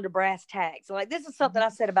get down to brass tacks. Like, this is something I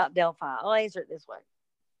said about Delphi. I'll answer it this way.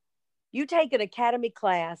 You take an academy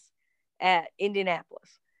class at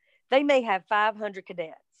Indianapolis, they may have 500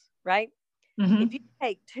 cadets, right? Mm-hmm. If you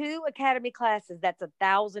take 2 academy classes, that's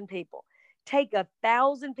 1,000 people. Take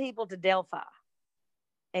 1,000 people to Delphi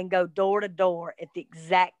and go door to door at the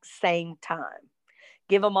exact same time.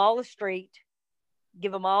 Give them all a street,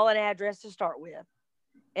 give them all an address to start with,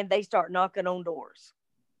 and they start knocking on doors.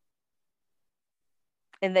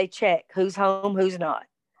 And they check who's home, who's not.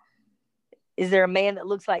 Is there a man that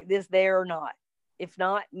looks like this there or not? If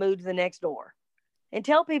not, move to the next door. And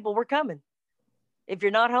tell people we're coming. If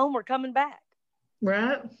you're not home, we're coming back.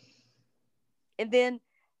 Right. And then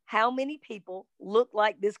how many people look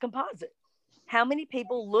like this composite? How many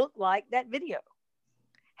people look like that video?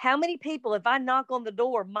 How many people, if I knock on the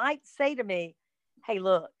door, might say to me, hey,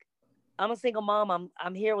 look, I'm a single mom.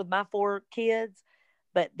 I'm here with my 4 kids,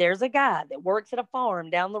 but there's a guy that works at a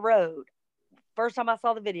farm down the road. First time I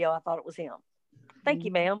saw the video, I thought it was him. Thank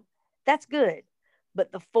you, ma'am. That's good.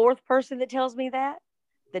 But the 4th person that tells me that,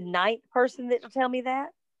 the 9th person that will tell me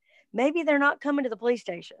that, maybe they're not coming to the police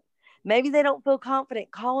station. Maybe they don't feel confident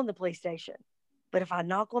calling the police station. But if I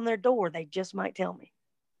knock on their door, they just might tell me.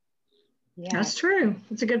 Yeah, That's true.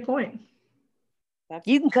 That's a good point.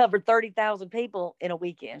 You can cover 30,000 people in a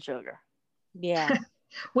weekend, sugar. yeah.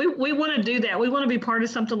 We want to do that. We want to be part of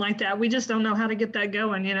something like that. We just don't know how to get that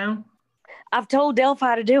going, you know? I've told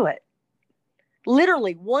Delphi to do it.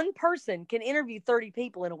 Literally, one person can interview 30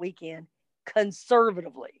 people in a weekend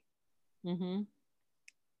conservatively. Mm-hmm.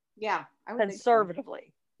 Yeah, I would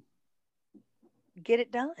Conservatively. Get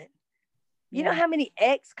it done. You know Yeah. how many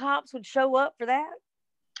ex-cops would show up for that?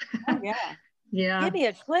 Oh, yeah. Yeah. Give me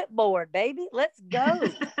a clipboard, baby. Let's go.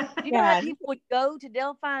 You know Yeah. how people would go to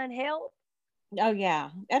Delphi and help? Oh yeah,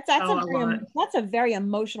 that's Oh, a a very, lot. that's a very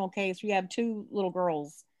emotional case. We have 2 little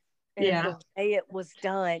girls. And Yeah. the way it was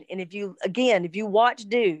done. And if you watch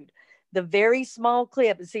Dude, the very small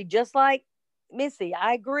clip, and see, just like Missy,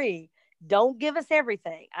 I agree. Don't give us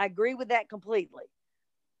everything. I agree with that completely.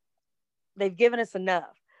 They've given us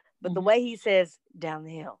enough. But the way he says, down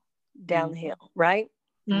the hill, right?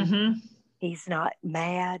 Mm-hmm. He's not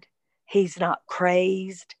mad. He's not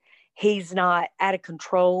crazed. He's not out of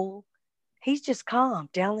control. He's just calm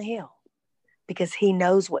down the hill because he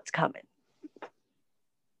knows what's coming.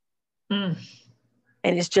 Mm.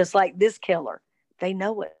 And it's just like this killer. They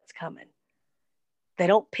know what's coming. They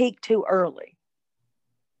don't peak too early.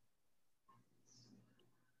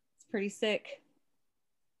 It's pretty sick.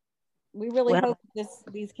 We really hope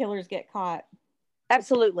these killers get caught.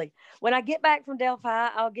 Absolutely. When I get back from Delphi,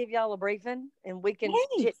 I'll give y'all a briefing and we can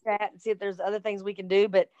chit chat and see if there's other things we can do.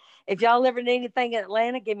 But if y'all ever need anything in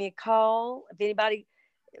Atlanta, give me a call. If anybody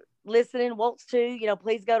listening wants to,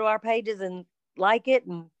 please go to our pages and like it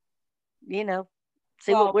and,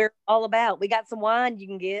 see what we're all about. We got some wine you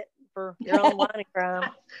can get for your own wine and crime.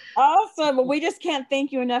 Awesome. Well, we just can't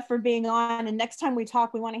thank you enough for being on. And next time we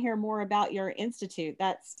talk, we want to hear more about your institute.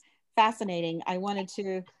 That's fascinating.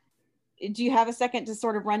 Do you have a second to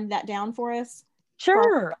sort of run that down for us?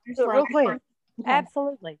 Sure. Real quick. Okay.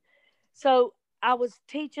 Absolutely. So I was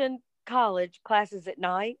teaching college classes at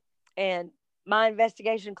night, and my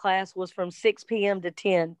investigation class was from 6 p.m. to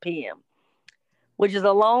 10 p.m., which is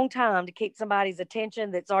a long time to keep somebody's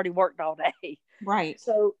attention that's already worked all day. Right.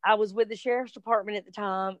 So I was with the sheriff's department at the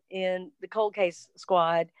time in the cold case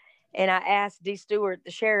squad, and I asked D. Stewart,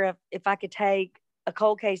 the sheriff, if I could take a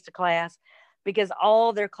cold case to class because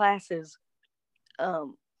all their classes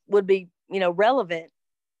would be, relevant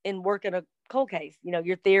in working a cold case,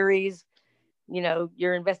 your theories,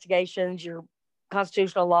 your investigations, your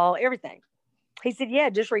constitutional law, everything. He said,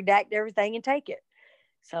 yeah, just redact everything and take it.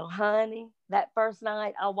 So, honey, that first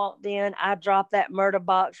night I walked in, I dropped that murder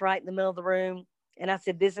box right in the middle of the room. And I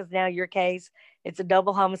said, this is now your case. It's a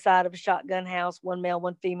double homicide of a shotgun house, 1 male,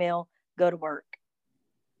 1 female. Go to work.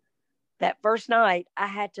 That first night, I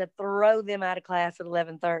had to throw them out of class at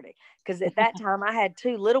 11:30 because at that time I had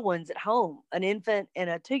 2 little ones at home, an infant and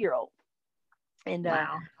a 2-year-old. And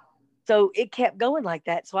wow. So it kept going like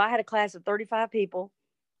that. So I had a class of 35 people.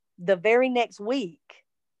 The very next week,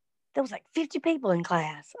 there was like 50 people in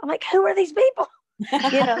class. I'm like, who are these people?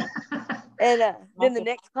 And then the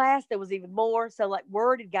next class, there was even more. So like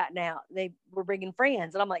word had gotten out. They were bringing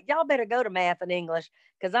friends. And I'm like, y'all better go to math and English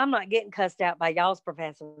because I'm not getting cussed out by y'all's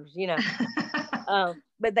professors,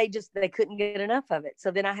 But they couldn't get enough of it. So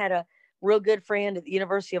then I had a real good friend at the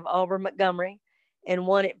University of Auburn, Montgomery, and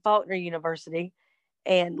one at Faulkner University.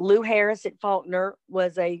 And Lou Harris at Faulkner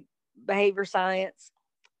was a behavior science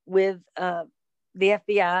with the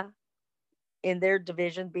FBI in their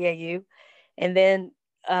division, BAU. And then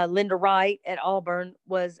Linda Wright at Auburn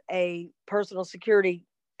was a personal security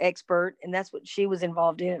expert, and that's what she was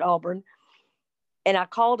involved in at Auburn. And I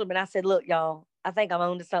called them and I said, look, y'all, I think I'm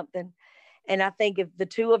on to something. And I think if the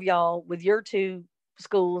two of y'all with your two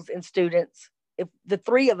schools and students, if the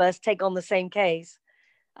three of us take on the same case,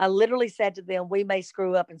 I literally said to them, we may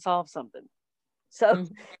screw up and solve something. So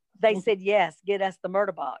they said, yes, get us the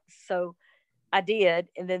murder box. So I did.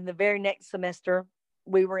 And then the very next semester,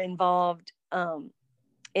 we were involved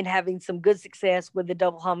in having some good success with the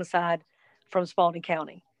double homicide from Spalding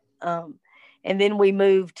County. And then we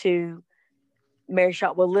moved to Mary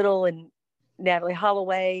Shotwell Little and Natalie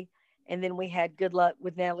Holloway. And then we had good luck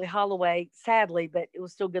with Natalie Holloway, sadly, but it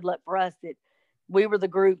was still good luck for us that we were the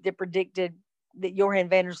group that predicted that Johan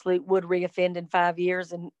Vandersloot would reoffend in 5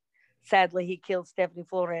 years. And sadly, he killed Stephanie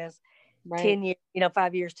Flores 10 years,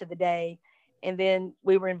 5 years to the day. And then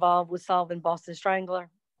we were involved with solving Boston Strangler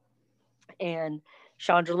and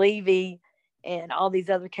Chandra Levy and all these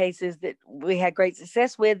other cases that we had great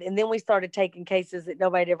success with. And then we started taking cases that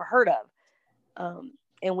nobody had ever heard of.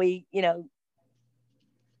 And we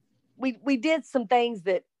did some things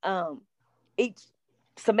that each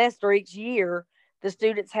semester, each year, the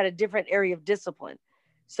students had a different area of discipline.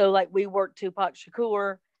 So like we worked Tupac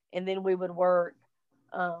Shakur, and then we would work,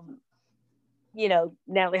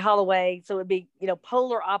 Natalie Holloway. So it'd be,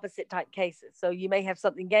 polar opposite type cases. So you may have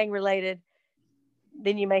something gang related,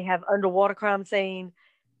 then you may have underwater crime scene.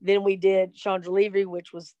 Then we did Chandra Levy,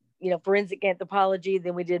 which was, forensic anthropology.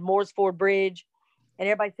 Then we did Moore's Ford Bridge. And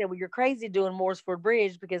everybody said, well, you're crazy doing Moore's Ford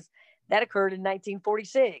Bridge because that occurred in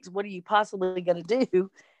 1946. What are you possibly going to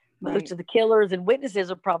do? Right. Most of the killers and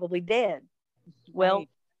witnesses are probably dead. Well,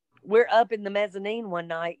 we're up in the mezzanine one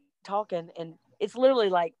night talking, and it's literally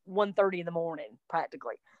like 1:30 in the morning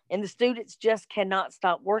practically. And the students just cannot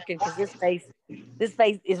stop working because this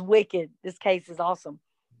face is wicked. This case is awesome.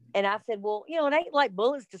 And I said, well, it ain't like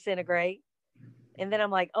bullets disintegrate. And then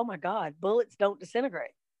I'm like, oh my God, bullets don't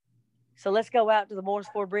disintegrate. So let's go out to the Moore's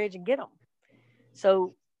Ford Bridge and get them.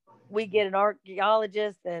 So we get an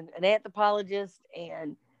archaeologist and an anthropologist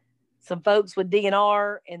and some folks with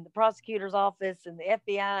DNR and the prosecutor's office and the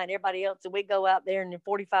FBI and everybody else. And we go out there, and in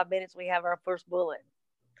 45 minutes, we have our first bullet.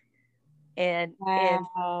 And in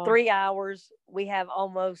 3 hours, we have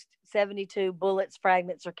almost 72 bullets,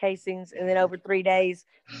 fragments, or casings. And then over 3 days,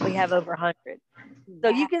 we have over 100. So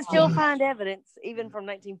you can still find evidence even from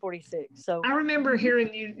 1946. So I remember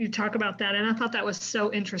hearing you talk about that, and I thought that was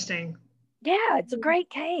so interesting. Yeah, it's a great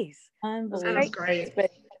case. That's great. But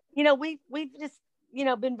we've just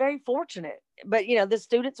been very fortunate. But the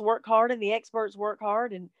students work hard and the experts work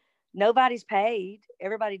hard, and nobody's paid.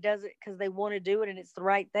 Everybody does it because they want to do it, and it's the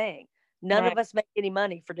right thing. None of us make any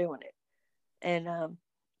money for doing it. And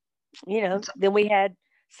then we had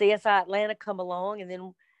CSI Atlanta come along, and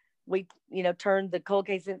then we turned the Cold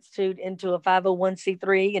Case Institute into a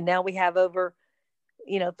 501c3, and now we have over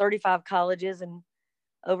 35 colleges and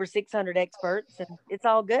over 600 experts, and it's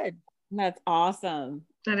all good. That's awesome.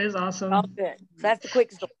 That is awesome. All good. So that's the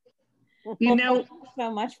quick story. Thank you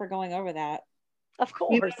so much for going over that. Of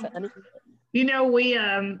course. We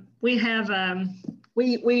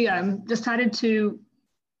decided to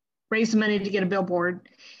raise money to get a billboard,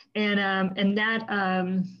 and that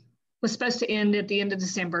was supposed to end at the end of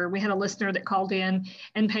December. We had a listener that called in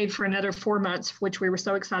and paid for another 4 months, which we were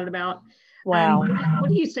so excited about. Wow. What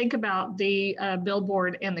do you think about the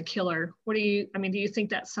billboard and the killer? Do you think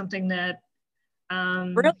that's something that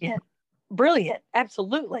Brilliant.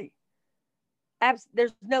 Absolutely.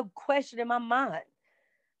 There's no question in my mind.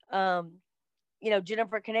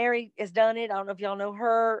 Jennifer Canary has done it. I don't know if y'all know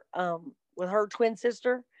her, with her twin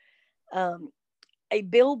sister. A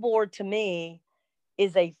billboard to me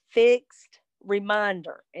is a fixed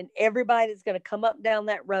reminder, and everybody that's going to come up down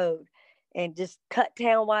that road and just cut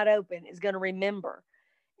town wide open is going to remember,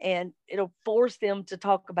 and it'll force them to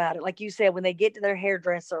talk about it. Like you said, when they get to their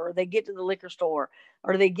hairdresser, or they get to the liquor store,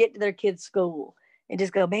 or they get to their kid's school, and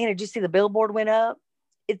just go, man, did you see the billboard went up?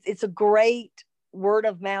 It's a great word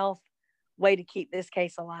of mouth way to keep this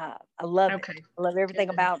case alive. I love it. I love everything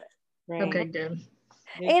about it. Right. Okay, good.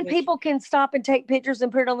 And people can stop and take pictures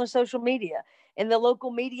and put it on their social media, and the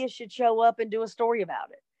local media should show up and do a story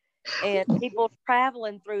about it. And people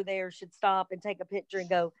traveling through there should stop and take a picture and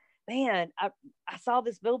go, man, I saw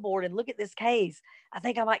this billboard and look at this case. I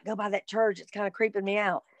think I might go by that church. It's kind of creeping me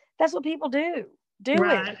out. That's what people do. Do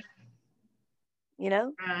it.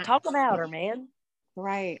 Talk about her, man.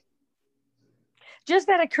 Right. Just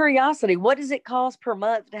out of curiosity, what does it cost per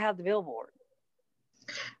month to have the billboard?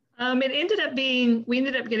 We ended up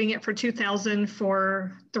getting it for $2,000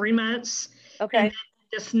 for 3 months. Okay. And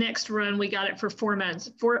this next run, we got it for 4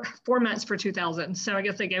 months. 4 months for $2,000. So I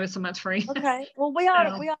guess they gave us a month free. Okay. Well, we ought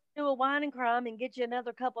to do a wine and crime and get you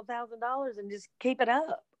another couple $1,000 and just keep it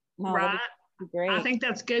up. No, right. Great. I think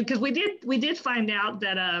that's good because we did find out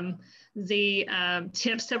that the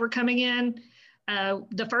tips that were coming in,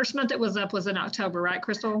 the first month it was up was in October, right,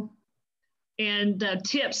 Crystal? And the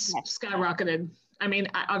tips skyrocketed. I mean,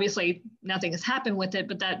 obviously nothing has happened with it,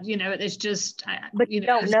 but that, it's just. But you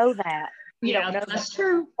don't know that. That's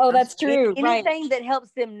true. Oh, that's true. Anything that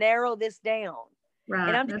helps them narrow this down. Right.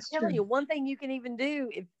 And I'm just telling you, one thing you can even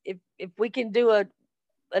do if we can do an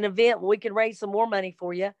event where we can raise some more money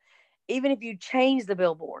for you, even if you change the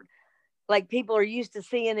billboard, like people are used to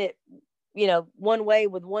seeing it, one way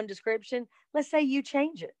with one description. Let's say you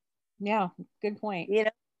change it. Yeah, good point.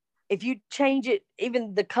 If you change it,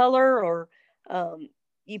 even the color, or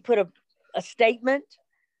you put a statement.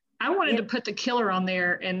 I wanted to put the killer on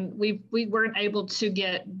there, and we weren't able to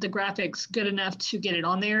get the graphics good enough to get it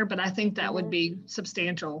on there, but I think that would be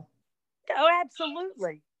substantial. Oh,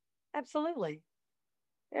 absolutely. Absolutely.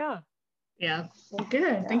 Yeah. Yeah. Well,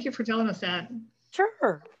 good. Thank you for telling us that.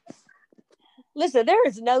 Sure. Listen, there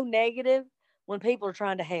is no negative when people are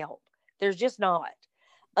trying to help. There's just not,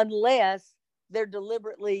 unless they're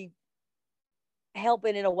deliberately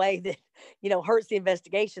helping in a way that, hurts the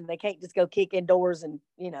investigation. They can't just go kick indoors and,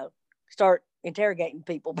 start interrogating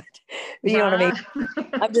people. But you know what I mean?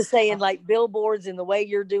 I'm just saying, like billboards and the way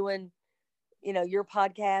you're doing, your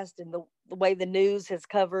podcast and the way the news has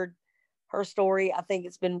covered her story, I think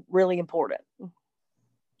it's been really important.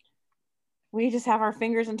 We just have our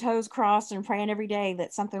fingers and toes crossed and praying every day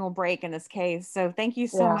that something will break in this case. So thank you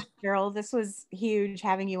so much, Sheryl. This was huge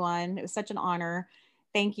having you on. It was such an honor.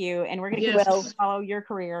 Thank you. And we're going to follow your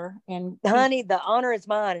career. And honey, the honor is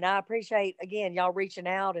mine. And I appreciate, again, y'all reaching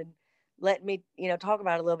out and letting me, talk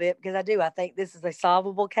about it a little bit, because I think this is a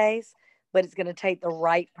solvable case, but it's going to take the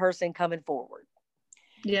right person coming forward.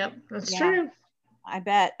 Yep, that's true. I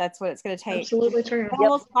bet that's what it's going to take. Absolutely true.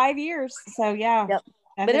 Almost 5 years. So yeah. Yep.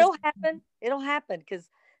 But it'll happen. It'll happen, because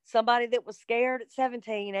somebody that was scared at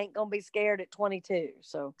 17 ain't going to be scared at 22.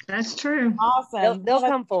 So that's true. Awesome. They'll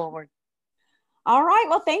come forward. All right.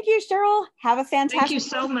 Well, thank you, Sheryl. Have a fantastic Thank you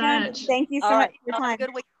so much. Thank you so much for your time.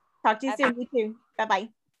 Good week. Talk to you soon. You too. Bye-bye.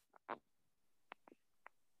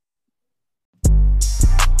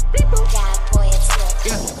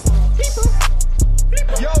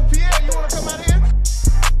 Yo, Pierre, you want to come out here?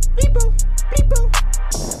 Beep-boop, beep-boop.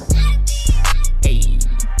 Hey.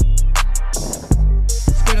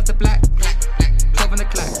 Straight up the black, 12 on the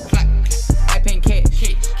clock, I paint cash,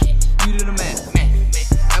 you do the math,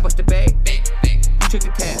 I bust the bag, you took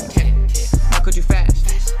the tab, how could you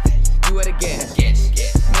fast, you at a gas,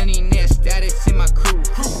 money net status in my crew,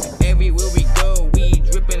 everywhere we go, we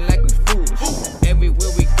dripping like we fools,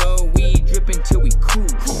 everywhere we go, we dripping till we cool,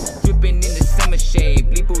 dripping in the summer shade,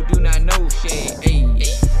 people do not know shade, ayy.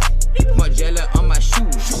 Margiela on my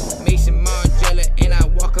shoes, Mason Margiela, and I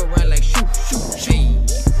walk around like shoo, hey.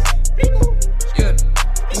 Yeah,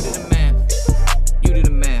 you do the math, you do the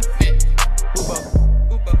math.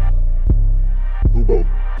 Hubo.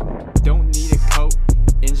 Don't need a coat,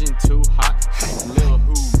 engine too hot. Lil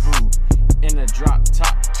hoo-boo, in a drop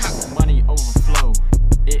top. Money overflow,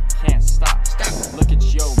 it can't stop. Look at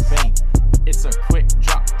your bank, it's a quick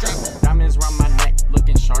drop. Diamonds round my neck,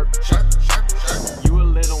 looking sharp. You a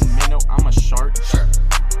little minnow, I'm a shark.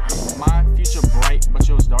 My future bright, but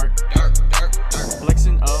yours dark.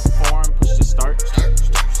 Flexing up foreign, push to start.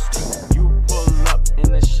 You pull up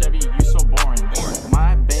in a Chevy, you so boring.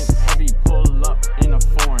 My bank heavy, pull up in a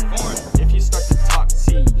foreign. If you start to talk,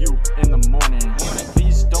 see you in the morning.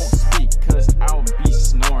 Please don't speak, cause I'll be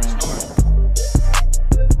snoring.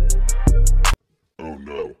 Oh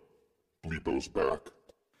no, Bleepo's back.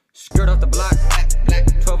 Skirt off the block,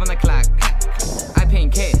 12 on the clock, I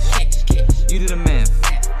paint cash, you do the math,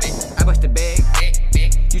 I bust the bag,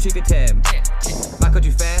 you take the tab, why could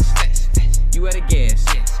you fast, you at a gas,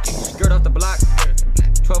 skirt off the block,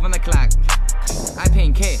 12 on the clock, I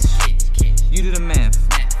paint cash, you do the math,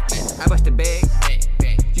 I bust the bag,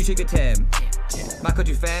 you take the tab, why could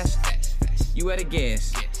you fast, you at a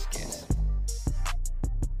gas.